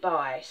normally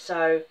buy.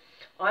 So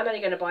I'm only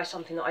going to buy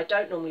something that I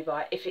don't normally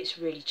buy if it's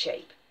really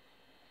cheap,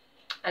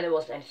 and there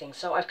wasn't anything.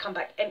 So I've come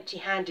back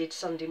empty-handed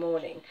Sunday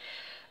morning.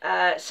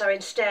 So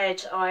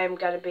instead I'm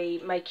going to be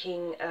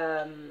making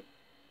a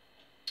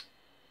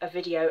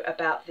video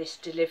about this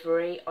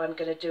delivery. I'm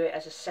going to do it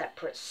as a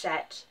separate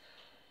set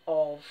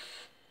of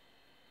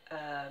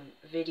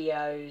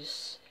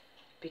videos,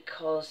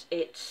 because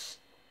it's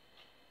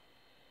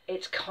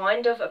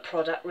kind of a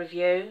product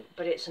review,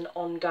 but it's an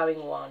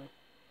ongoing one.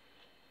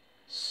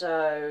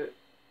 So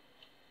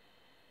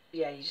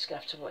yeah, you're just going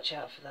to have to watch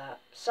out for that.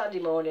 Sunday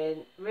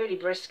morning, really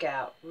brisk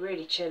out,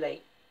 really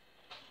chilly.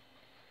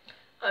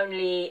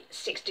 Only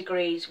 6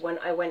 degrees when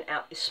I went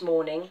out this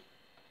morning.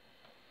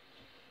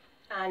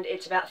 and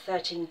it's about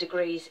 13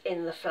 degrees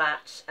in the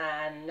flats,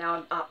 and now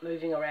I'm up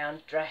moving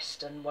around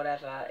dressed and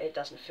whatever. It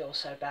doesn't feel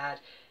so bad.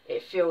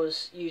 It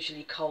feels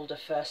usually colder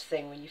first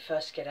thing when you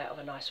first get out of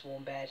a nice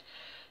warm bed,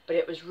 but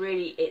it was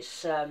really,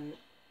 it's a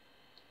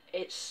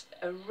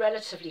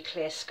relatively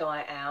clear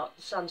sky out,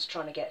 the sun's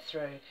trying to get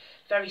through,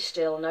 very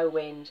still, no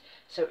wind,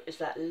 so it was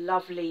that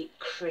lovely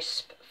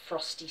crisp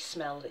frosty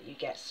smell that you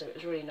get, so it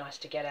was really nice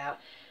to get out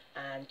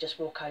and just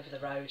walk over the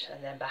road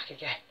and then back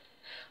again.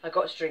 I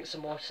got to drink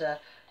some water.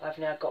 I've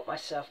now got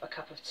myself a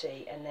cup of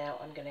tea, and now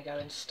I'm going to go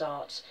and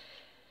start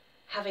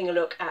having a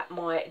look at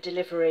my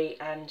delivery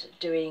and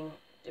doing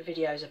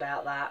videos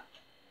about that.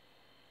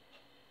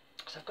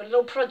 So I've got a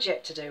little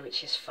project to do,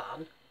 which is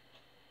fun.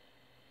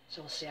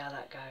 So we'll see how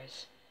that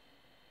goes.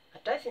 I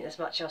don't think there's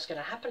much else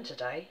going to happen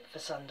today for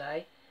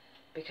Sunday,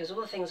 because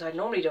all the things I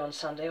normally do on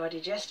Sunday I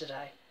did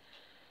yesterday.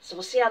 So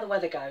we'll see how the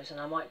weather goes, and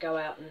I might go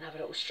out and have a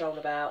little stroll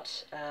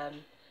about.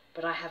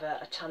 But I have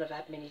a ton of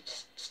admin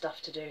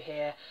stuff to do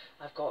here.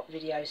 I've got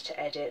videos to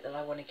edit that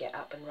I want to get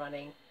up and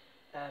running.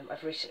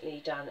 I've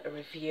recently done a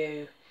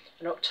review,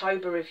 an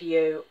October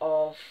review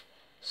of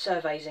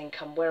Surveys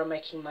Income, where I'm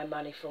making my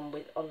money from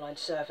with online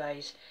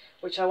surveys,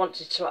 which I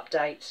wanted to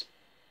update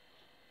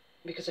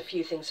because a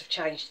few things have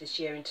changed this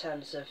year in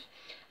terms of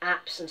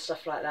apps and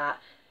stuff like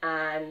that,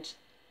 and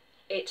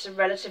it's a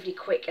relatively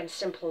quick and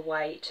simple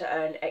way to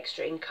earn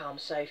extra income.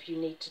 So if you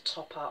need to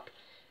top up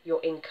your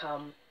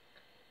income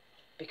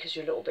because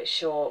you're a little bit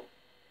short,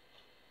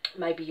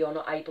 maybe you're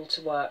not able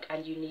to work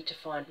and you need to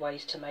find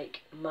ways to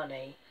make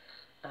money,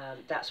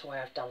 that's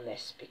why I've done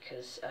this,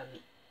 because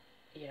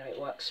you know, it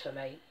works for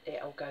me.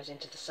 It all goes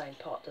into the same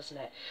pot, doesn't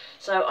it?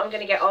 So I'm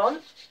going to get on,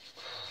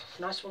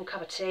 nice warm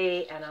cup of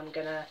tea, and I'm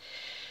going to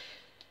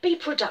be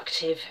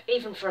productive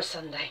even for a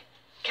Sunday.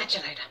 Catch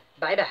you later.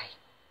 Bye bye.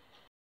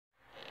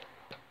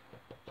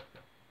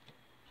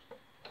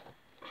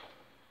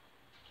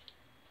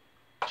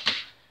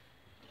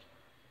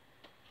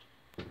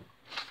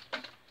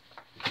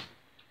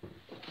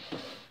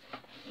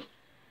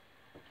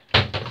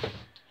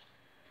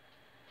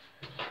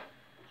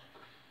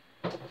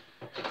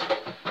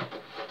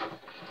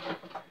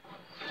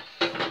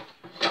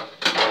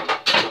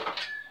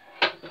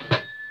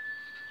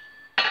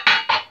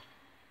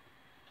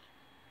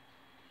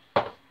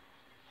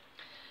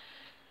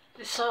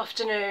 This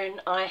afternoon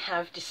I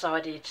have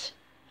decided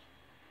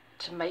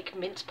to make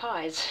mince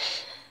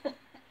pies.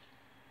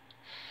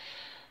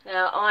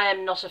 Now, I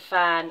am not a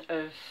fan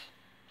of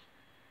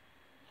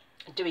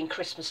doing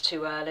Christmas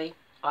too early.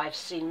 I've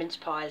seen mince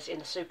pies in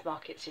the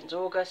supermarket since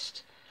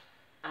August,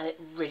 and it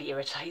really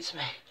irritates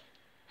me.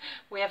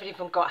 We haven't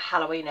even got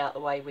Halloween out the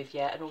way with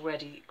yet, and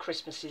already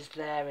Christmas is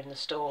there in the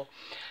store.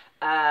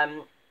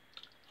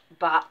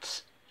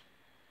 But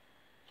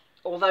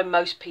although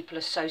most people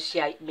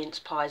associate mince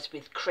pies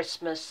with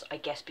Christmas, I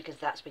guess because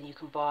that's when you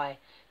can buy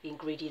the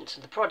ingredients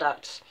and the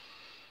products,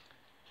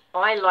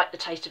 I like the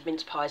taste of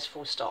mince pies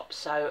full stop.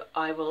 So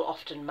I will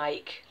often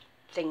make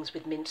things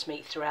with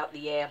mincemeat throughout the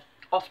year.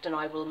 Often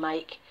I will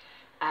make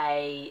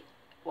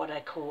what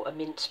I call a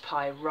mince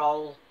pie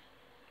roll,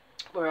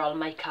 where I'll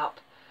make up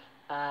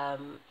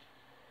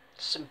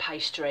some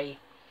pastry,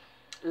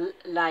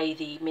 lay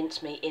the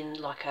mincemeat in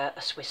like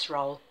a Swiss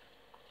roll,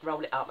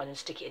 roll it up and then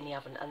stick it in the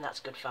oven, and that's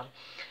good fun.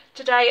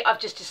 Today I've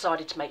just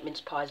decided to make mince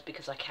pies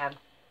because I can.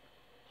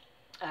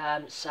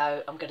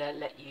 So I'm going to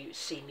let you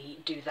see me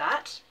do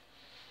that.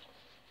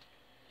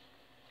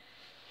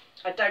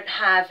 I don't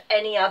have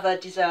any other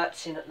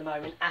desserts in at the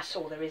moment at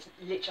all. There is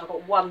literally, I've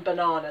got one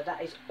banana,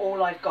 that is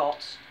all I've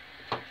got,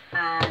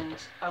 and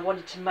I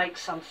wanted to make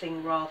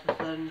something rather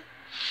than,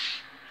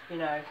 you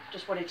know,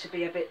 just wanted to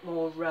be a bit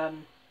more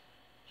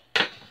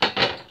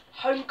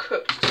home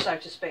cooked, so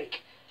to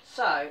speak.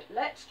 So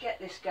let's get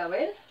this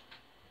going.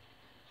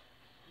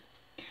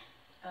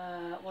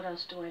 What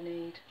else do I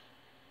need?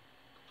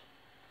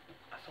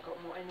 I've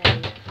forgotten what I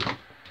need.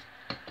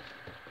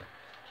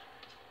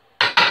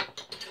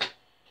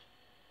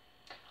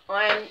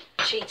 I'm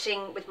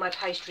cheating with my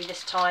pastry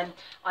this time.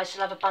 I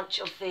still have a bunch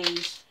of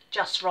these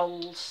Just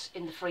rolls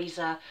in the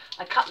freezer.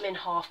 I cut them in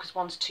half because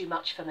one's too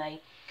much for me,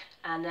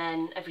 and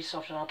then every so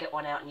often I'll get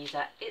one out and use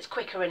that. It's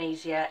quicker and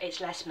easier, it's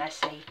less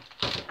messy,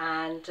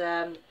 and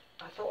I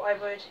thought I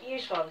would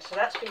use one. So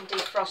that's been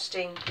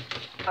defrosting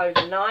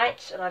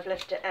overnight, and I've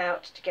left it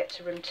out to get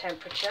to room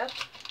temperature.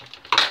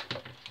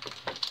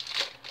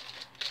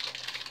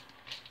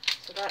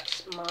 So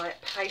that's my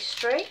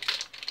pastry.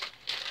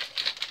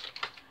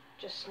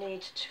 Just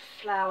need to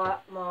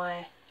flour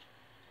my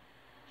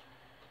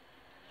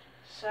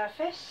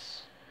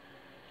surface.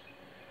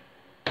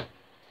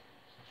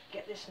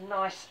 Get this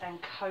nice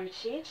and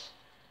coated,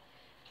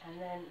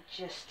 and then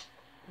just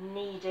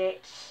knead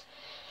it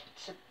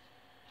to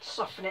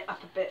soften it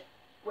up a bit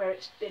where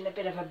it's been a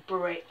bit of a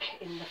brick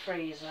in the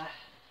freezer.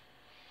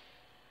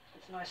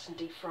 It's nice and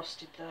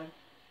defrosted though.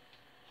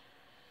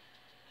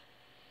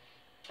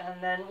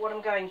 And then what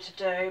I'm going to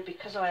do,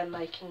 because I am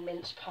making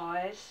mince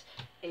pies,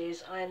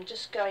 is I am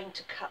just going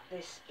to cut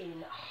this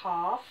in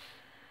half,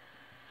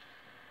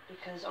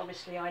 because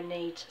obviously I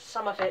need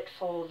some of it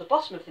for the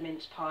bottom of the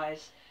mince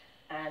pies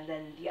and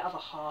then the other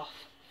half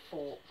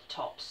for the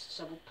tops.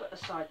 So we'll put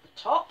aside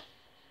the top,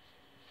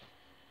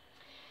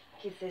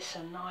 give this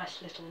a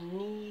nice little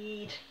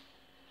knead,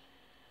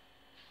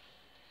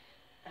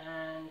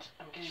 and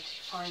I'm going to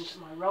find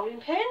my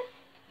rolling pin.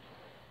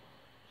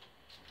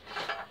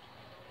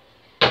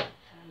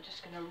 I'm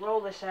just going to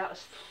roll this out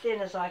as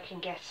thin as I can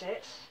get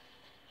it,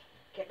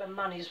 get my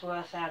money's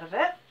worth out of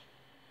it,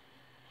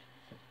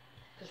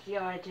 because the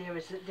idea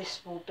is that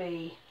this will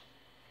be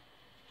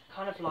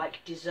kind of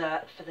like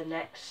dessert for the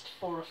next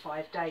 4 or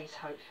 5 days,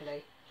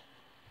 hopefully.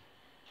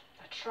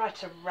 I try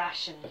to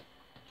ration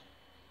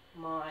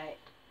my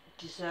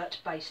dessert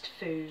based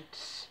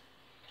foods.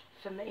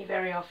 For me,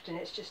 very often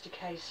it's just a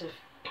case of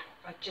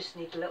I just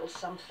need a little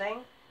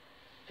something,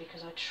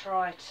 because I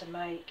try to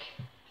make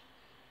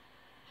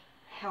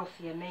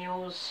healthier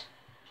meals.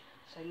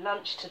 So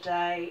lunch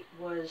today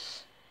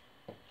was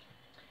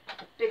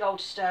a big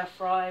old stir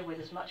fry with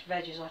as much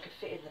veg as I could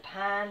fit in the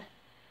pan,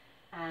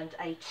 and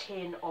a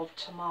tin of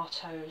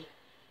tomato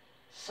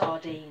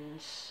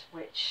sardines,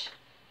 which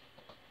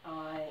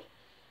I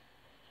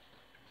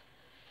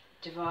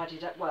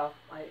divided up, well,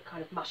 I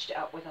kind of mushed it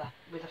up with a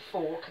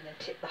fork and then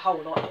tipped the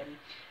whole lot in,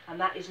 and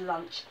that is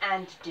lunch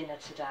and dinner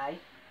today.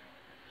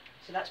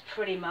 So that's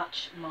pretty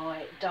much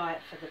my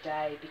diet for the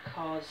day,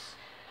 because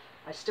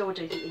I still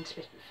do the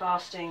intermittent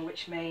fasting,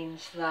 which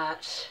means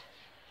that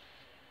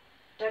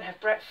I don't have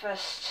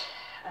breakfast,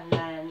 and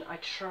then I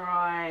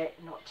try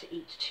not to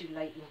eat too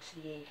late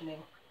into the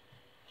evening.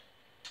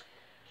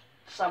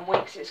 Some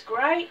weeks it's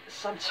great,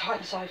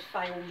 sometimes I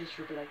fail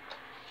miserably.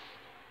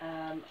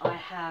 I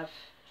have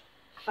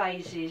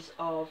phases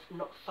of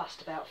not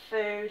fussed about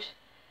food,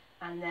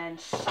 and then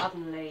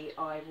suddenly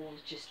I will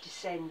just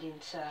descend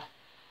into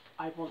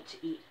I want to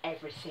eat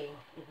everything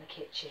in the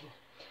kitchen,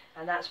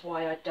 and that's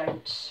why I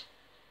don't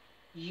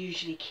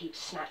usually keep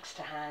snacks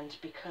to hand,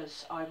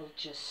 because I will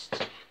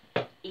just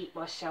eat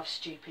myself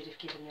stupid if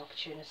given the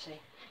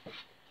opportunity,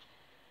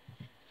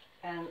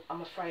 and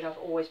I'm afraid I've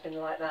always been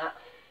like that.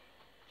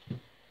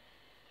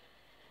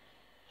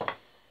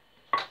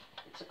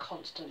 It's a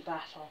constant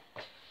battle.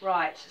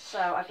 Right, so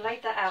I've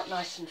laid that out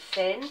nice and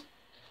thin.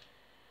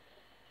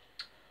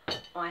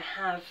 I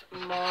have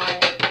my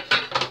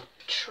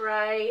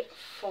tray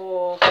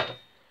for,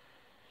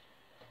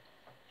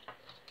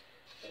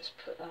 let's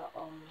put that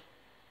on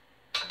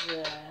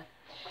there,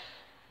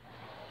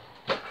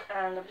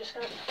 and I'm just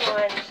going to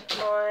find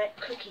my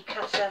cookie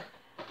cutter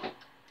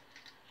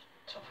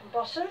top and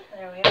bottom.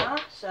 There we are.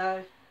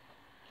 So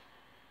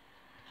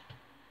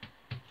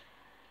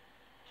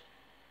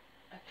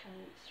I can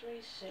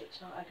 3,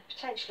 6, 9,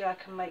 potentially I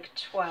can make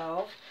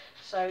 12.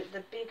 So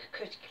the big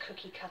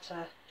cookie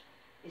cutter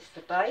is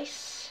the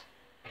base,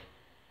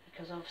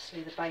 because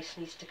obviously the base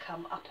needs to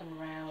come up and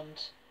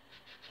round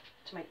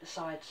to make the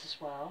sides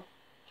as well.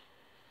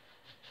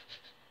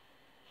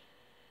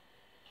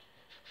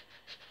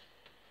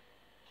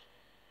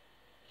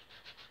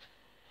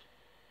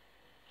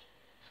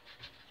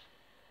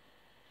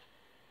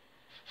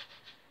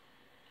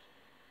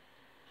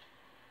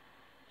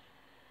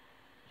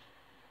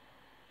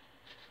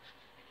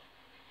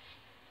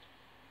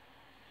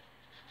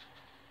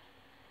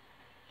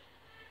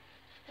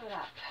 Look at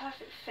that,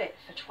 perfect fit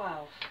for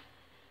 12.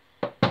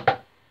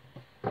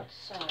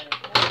 So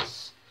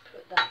let's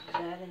put that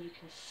there, then you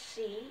can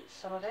see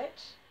some of it.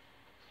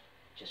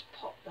 Just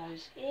pop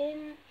those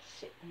in,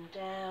 sit them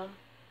down.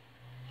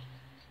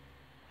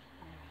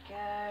 There we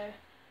go.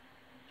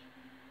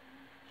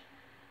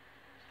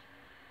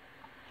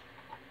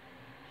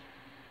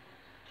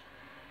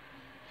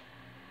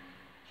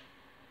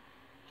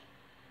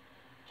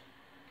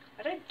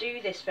 I don't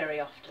do this very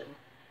often,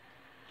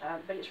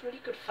 but it's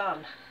really good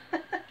fun.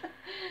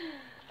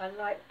 I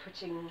like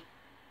putting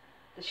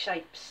the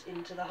shapes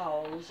into the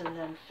holes and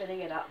then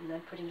filling it up and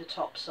then putting the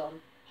tops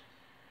on.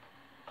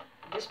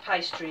 This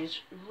pastry is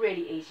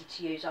really easy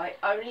to use. I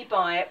only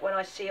buy it when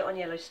I see it on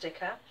yellow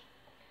sticker,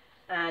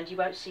 and you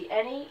won't see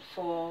any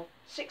for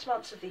 6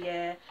 months of the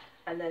year,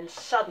 and then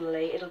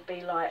suddenly it'll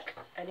be like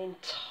an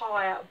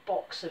entire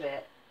box of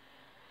it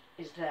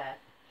is there.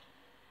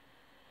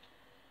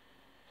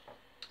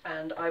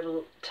 And I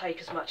will take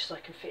as much as I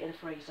can fit in a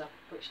freezer,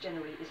 which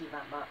generally isn't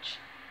that much.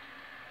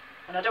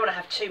 And I don't want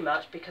to have too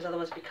much, because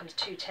otherwise it becomes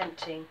too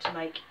tempting to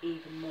make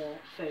even more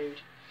food.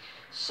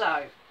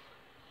 So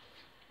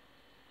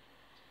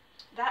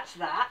that's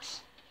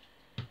that.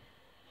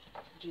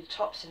 I'll do the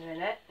tops in a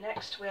minute.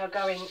 Next we are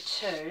going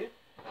to,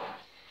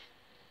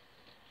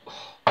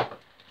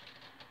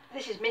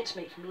 this is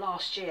mincemeat from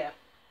last year.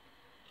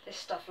 This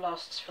stuff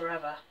lasts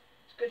forever.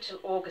 It's good till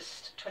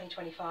August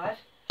 2025.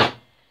 I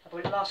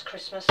bought it last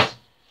Christmas.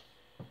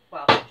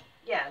 Well,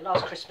 yeah,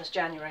 last Christmas,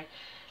 January.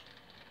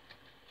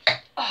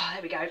 Oh,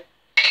 there we go.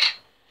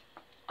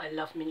 I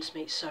love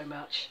mincemeat so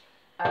much.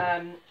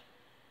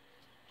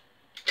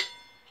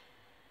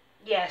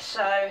 Yeah,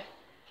 so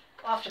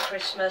after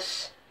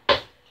Christmas,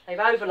 they've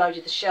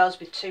overloaded the shelves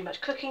with too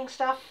much cooking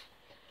stuff,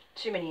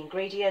 too many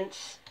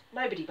ingredients,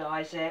 nobody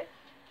buys it,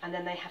 and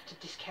then they have to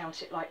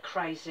discount it like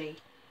crazy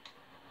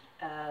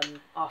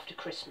after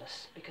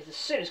Christmas, because as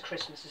soon as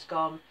Christmas is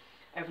gone,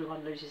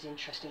 everyone loses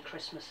interest in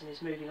Christmas and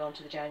is moving on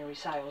to the January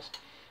sales.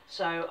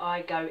 So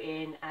I go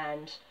in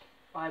and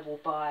I will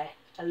buy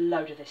a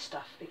load of this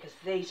stuff, because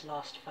these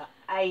last for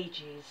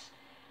ages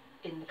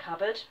in the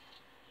cupboard,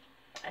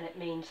 and it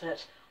means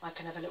that I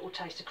can have a little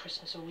taste of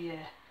Christmas all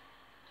year,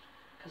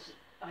 because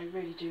I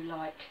really do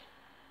like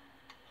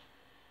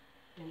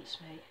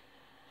mincemeat.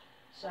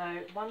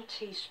 So 1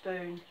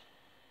 teaspoon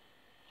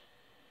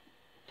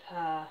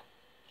per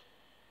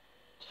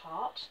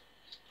tart.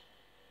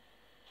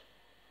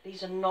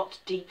 These are not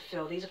deep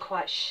fill, these are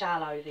quite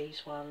shallow,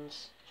 these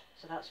ones,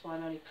 so that's why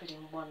I'm only putting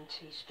 1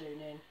 teaspoon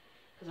in,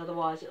 because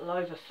otherwise it'll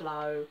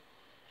overflow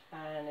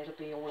and it'll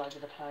be all over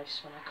the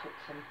place when I cook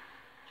them.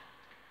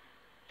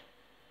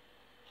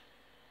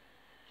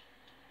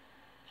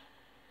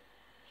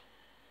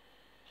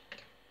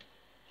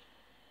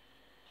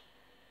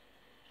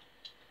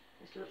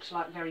 This looks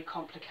like very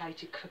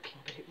complicated cooking,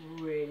 but it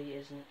really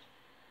isn't.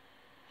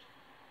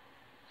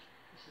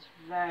 This is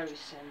very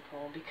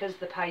simple. Because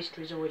the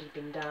pastry's already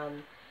been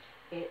done,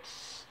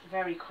 it's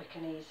very quick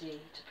and easy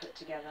to put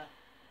together.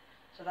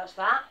 So that's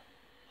that.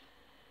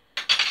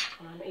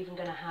 And I'm even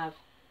going to have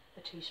a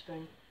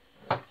teaspoon.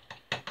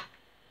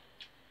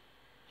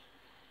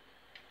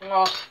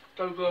 Oh,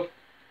 so good.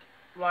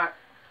 Right.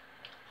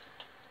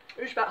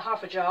 Use about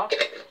half a jar.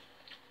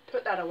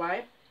 Put that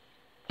away.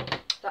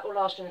 That will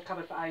last in the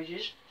cupboard for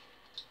ages.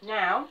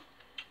 Now,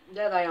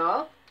 there they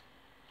are.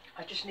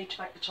 I just need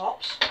to make the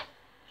tops.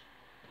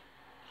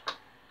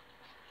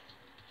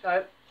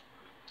 So,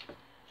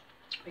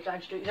 we're going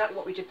to do exactly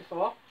what we did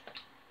before.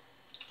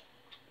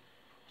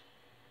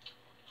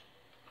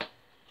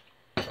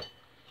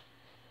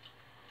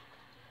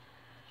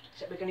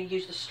 Except we're going to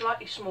use the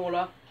slightly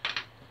smaller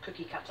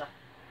cookie cutter,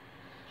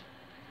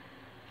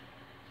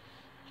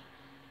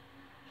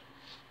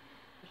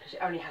 because it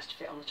only has to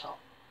fit on the top.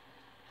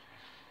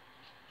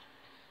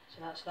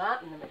 So that's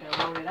that, and then we're going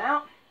to roll it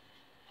out.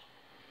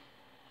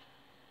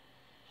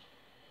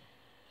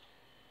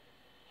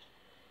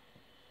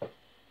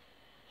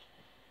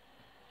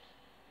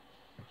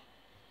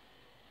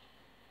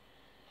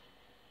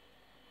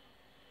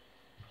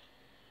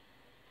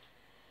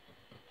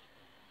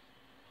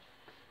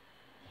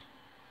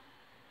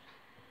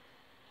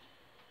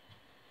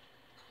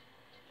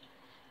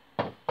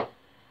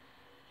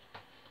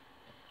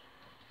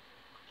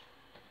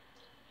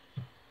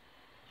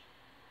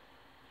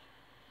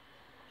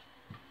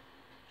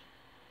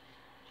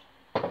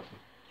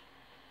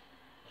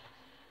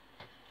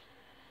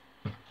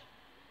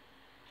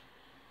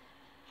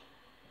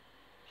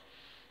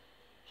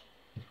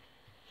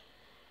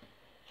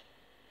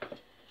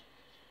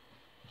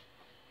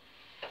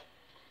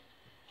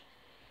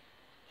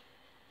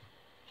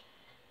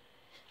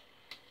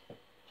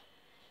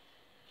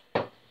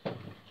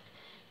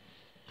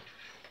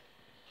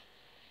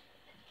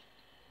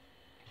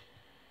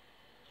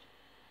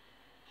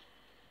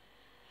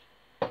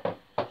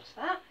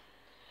 That.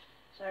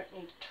 So I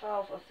need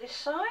 12 of this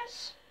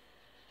size.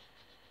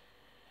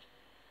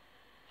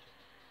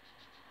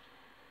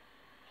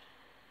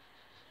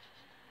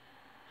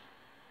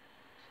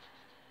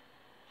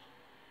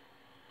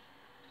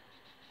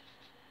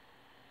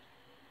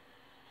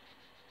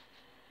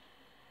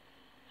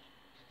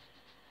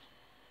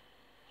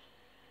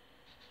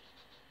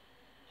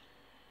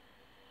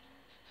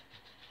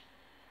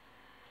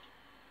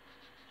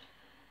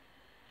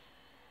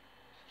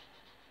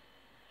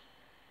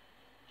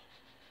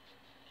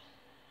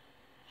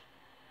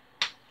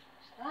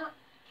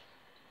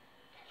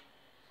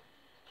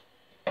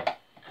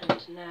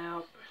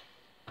 Now,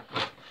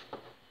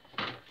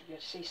 you'll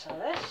see some of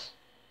this.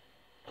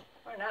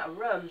 Running out of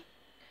room.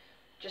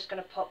 Just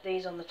going to pop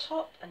these on the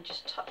top and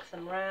just tuck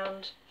them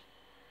round.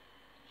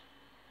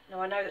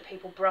 Now I know that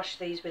people brush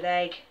these with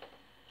egg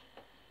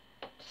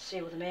to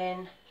seal them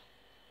in.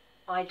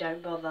 I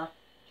don't bother,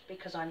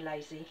 because I'm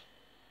lazy,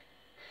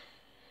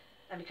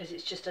 and because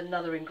it's just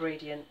another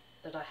ingredient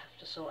that I have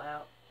to sort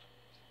out.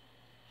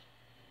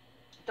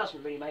 It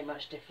doesn't really make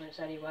much difference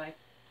anyway.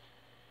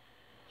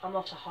 I'm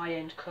not a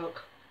high-end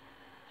cook.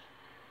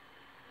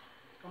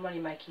 I'm only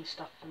making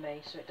stuff for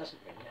me, so it doesn't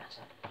really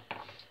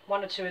matter.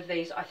 1 or 2 of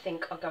these I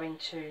think are going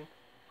to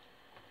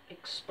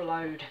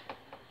explode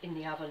in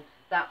the oven.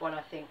 That one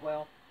I think,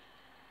 well,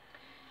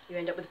 you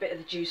end up with a bit of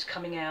the juice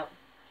coming out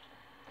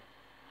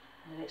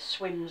and it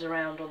swims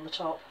around on the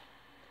top.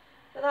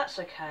 But that's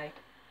okay.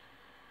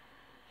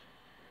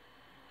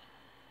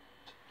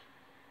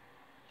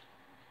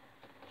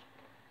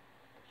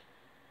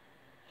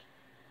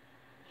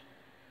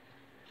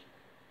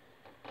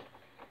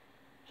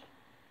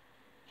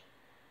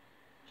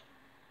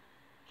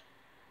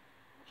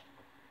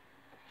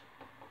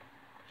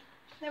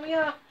 There we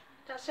are,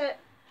 that's it.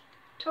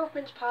 12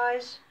 mince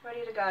pies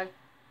ready to go.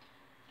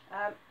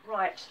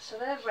 Right, so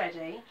they're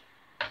ready.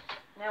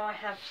 Now I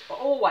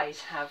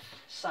always have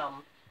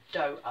some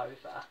dough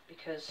over,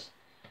 because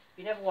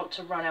you never want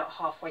to run out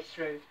halfway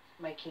through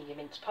making your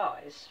mince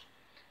pies,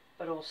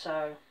 but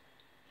also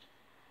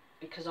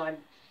because I've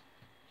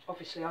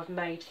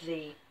made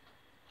the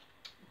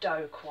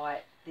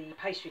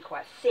pastry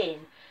quite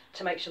thin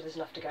to make sure there's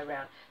enough to go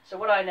round. So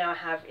what I now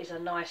have is a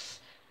nice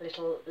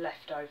little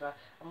leftover,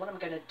 and what I'm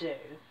going to do,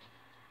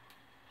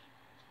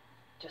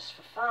 just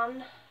for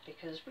fun,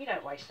 because we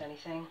don't waste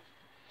anything,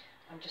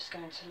 I'm just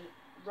going to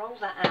roll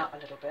that out a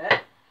little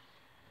bit.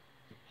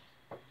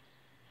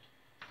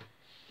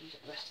 Use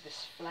up the rest of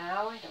this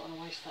flour, you don't want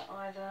to waste that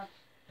either.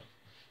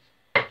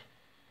 There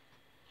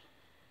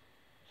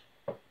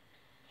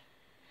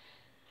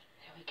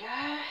we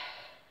go.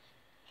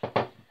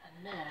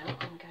 And now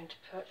I'm going to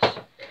put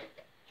a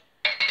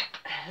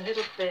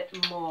little bit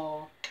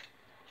more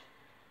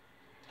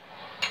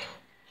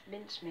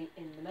mincemeat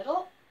in the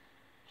middle,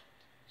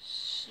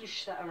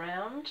 swoosh that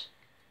around.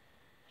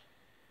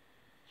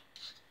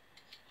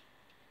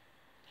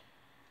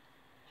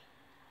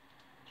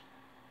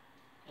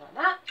 Like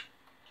that.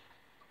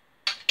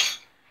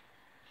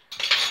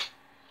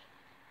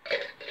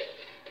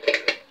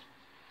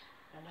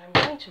 And I'm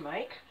going to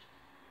make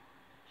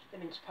the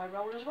mince pie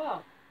roll as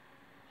well.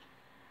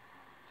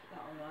 Put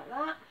that on like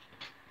that.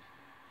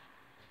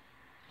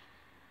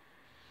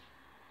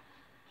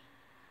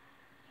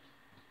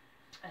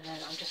 And then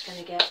I'm just going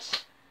to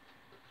get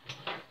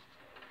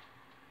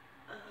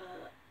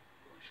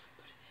where should we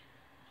put it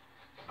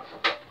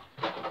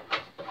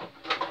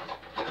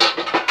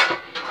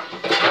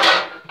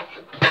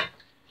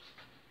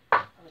in? A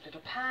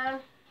little pan,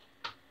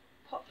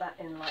 pop that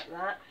in like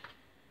that.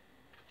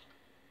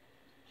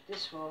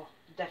 This will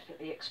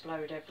definitely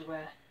explode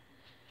everywhere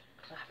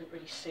because I haven't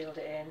really sealed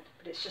it in,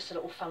 but it's just a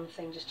little fun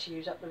thing just to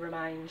use up the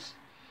remains.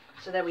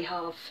 So there we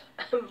have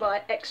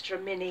my extra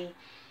mini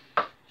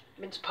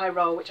mince pie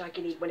roll, which I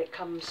can eat when it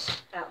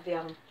comes out of the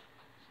oven.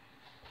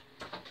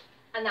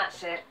 And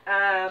that's it.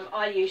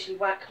 I usually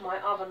whack my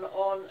oven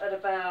on at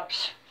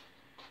about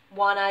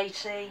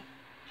 180,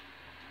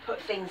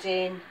 put things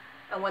in,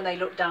 and when they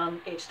look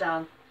done, it's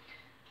done.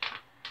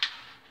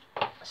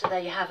 So there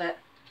you have it.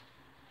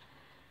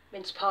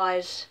 Mince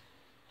pies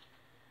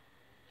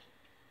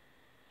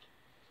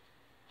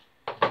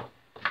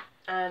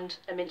and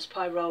a mince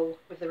pie roll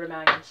with the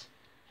remains.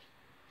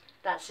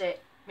 That's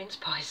it. Mince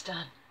pie's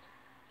done.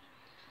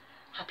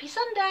 Happy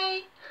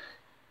Sunday!